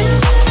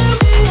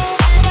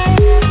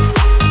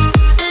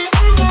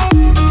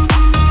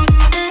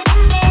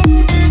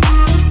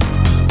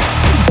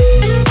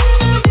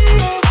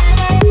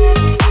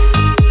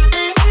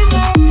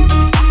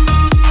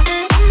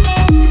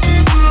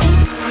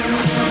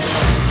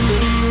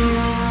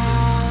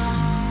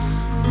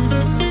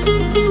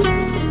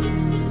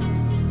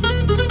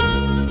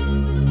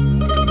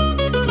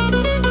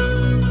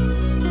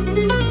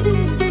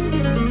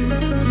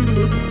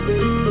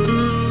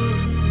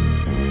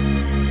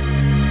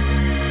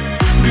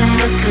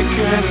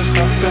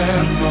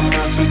 No me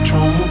has hecho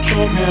mucho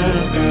bien,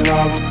 he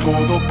dado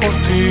todo por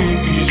ti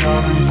y ya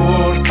no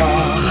importa.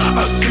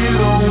 Ha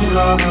sido un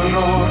grave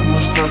error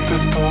mostrarte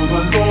todo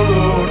el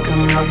dolor que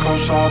me ha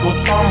causado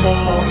tu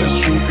amor. Es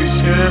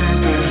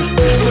suficiente.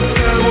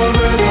 Te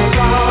volveré a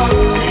dar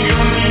y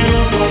un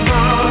minuto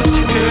más.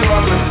 Quiero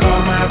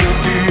alejarme de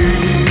ti.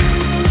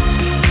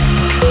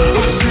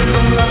 Ha sido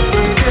un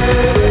lastre que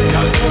me ha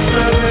hecho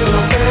perder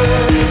la fe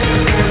que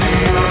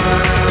tenía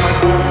en el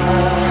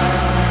amor.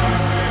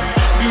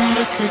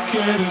 ¿Qué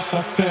quieres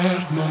hacer?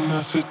 No me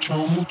has hecho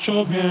mucho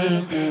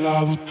bien. He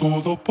dado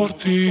todo por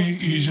ti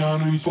y ya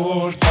no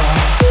importa.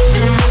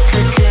 Dime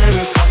qué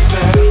quieres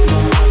hacer. No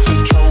me has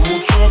hecho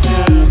mucho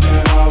bien. He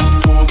dado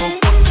todo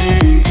por ti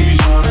y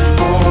ya no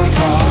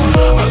importa.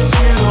 Ha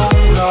sido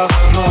un grave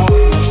error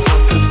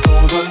mostrarte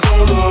todo el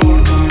dolor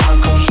que me ha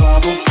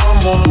causado tu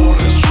amor.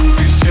 Es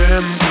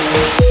suficiente.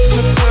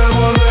 Te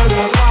volveré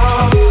a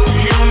dar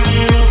y un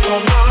minuto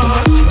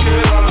más.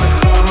 Quiero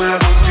alejarme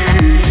de ti.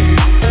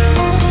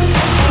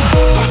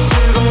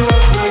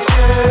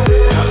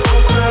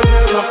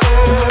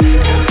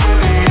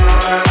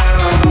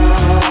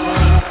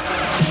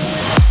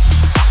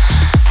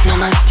 No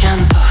más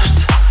llantos,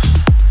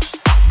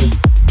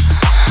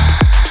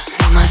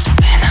 no más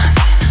penas.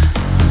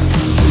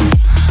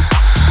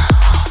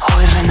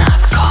 Hoy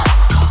renazco,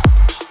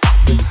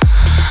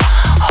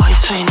 hoy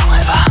soy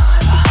nueva.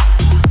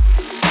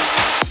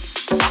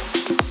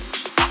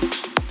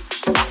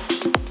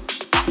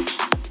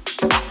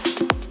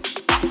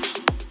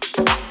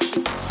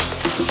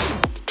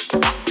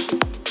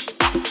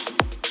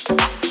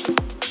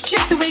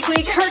 Check the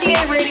weekly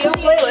Cartier Radio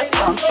playlist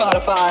on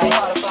Spotify.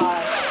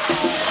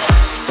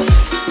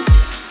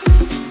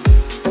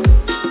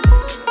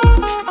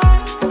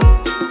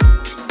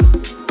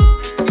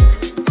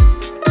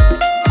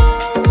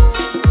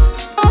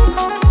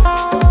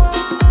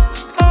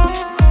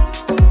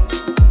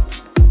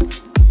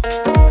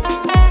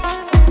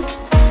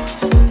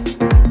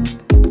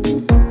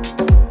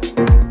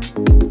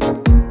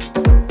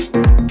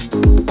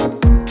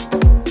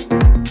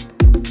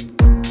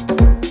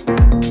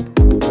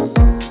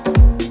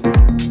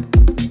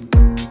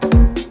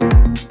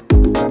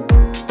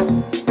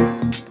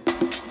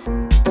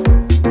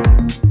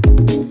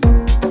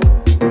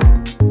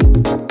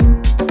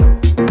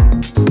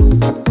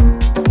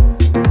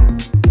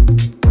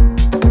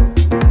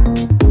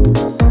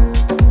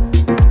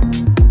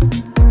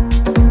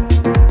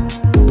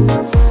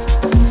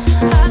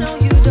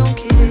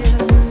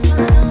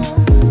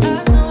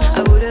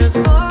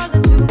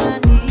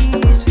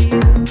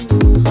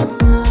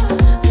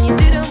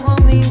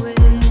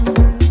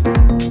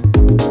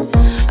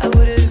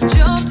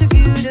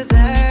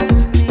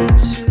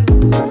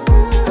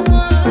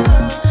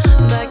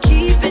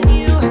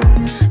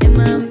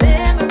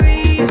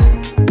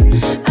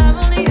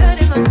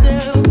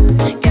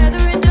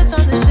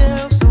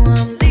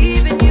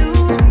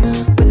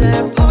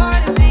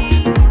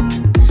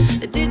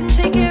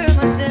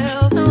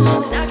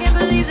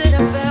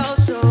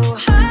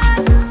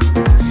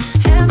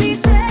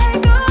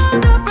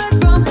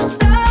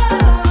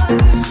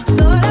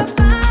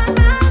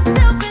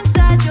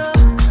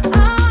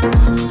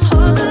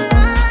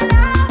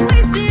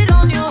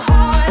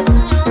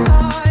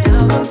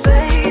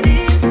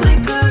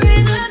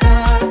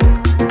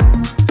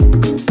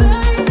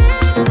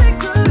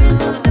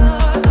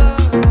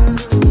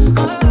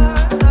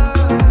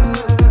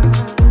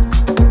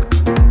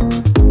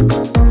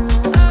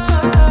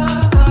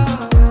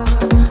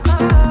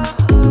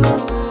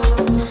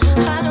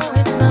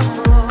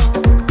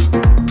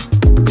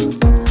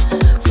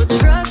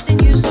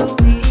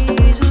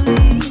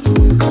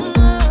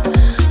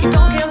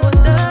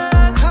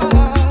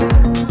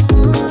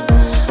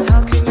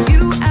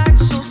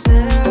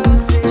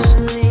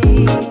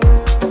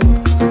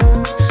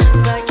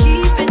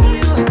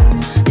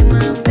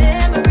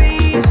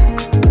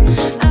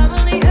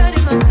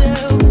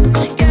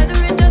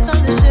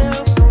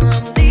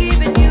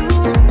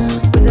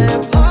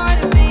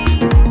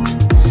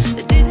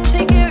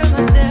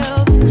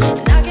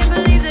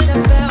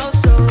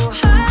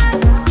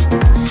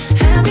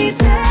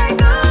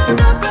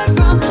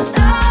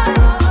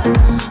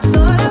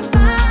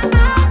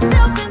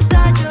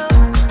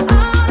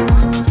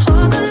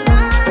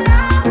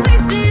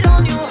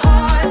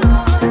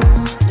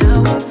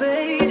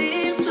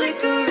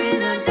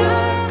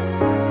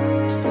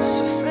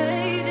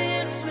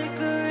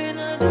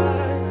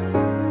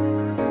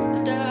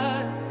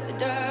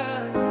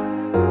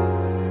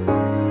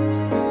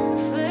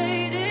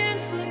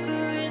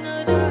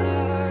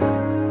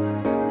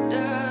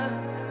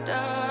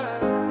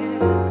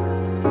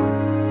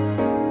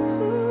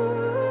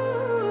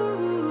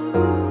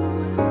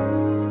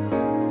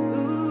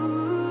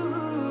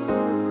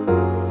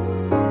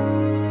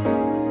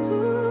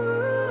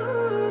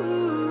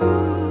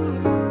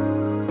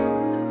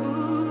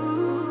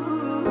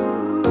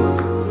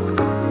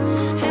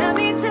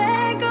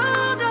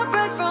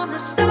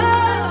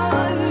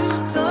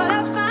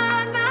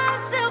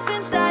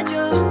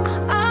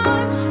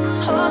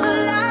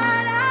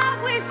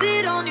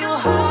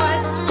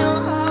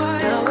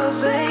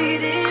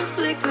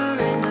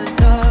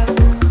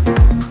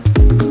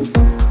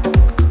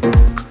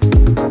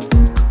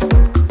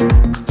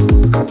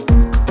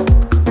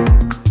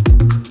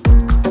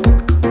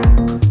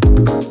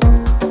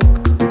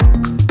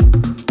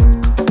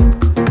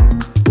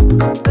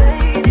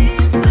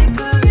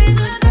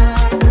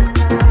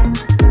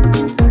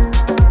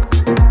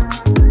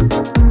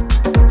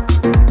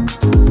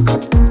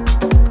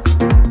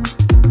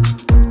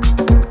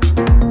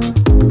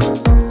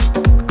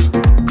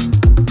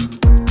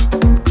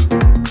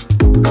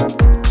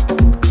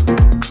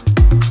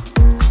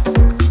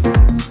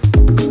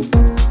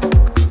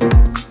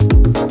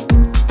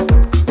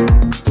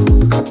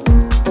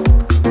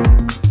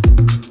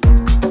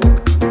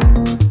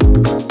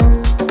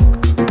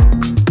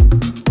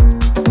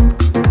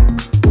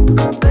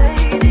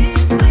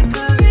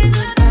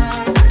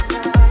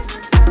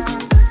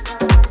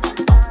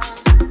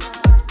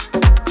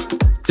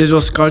 This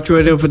was Culture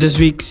Radio for this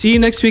week. See you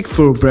next week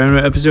for a brand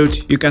new episode.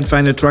 You can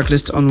find the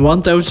tracklist on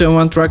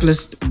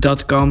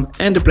 1001tracklist.com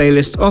and the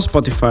playlist on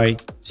Spotify.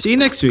 See you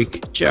next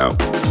week. Ciao.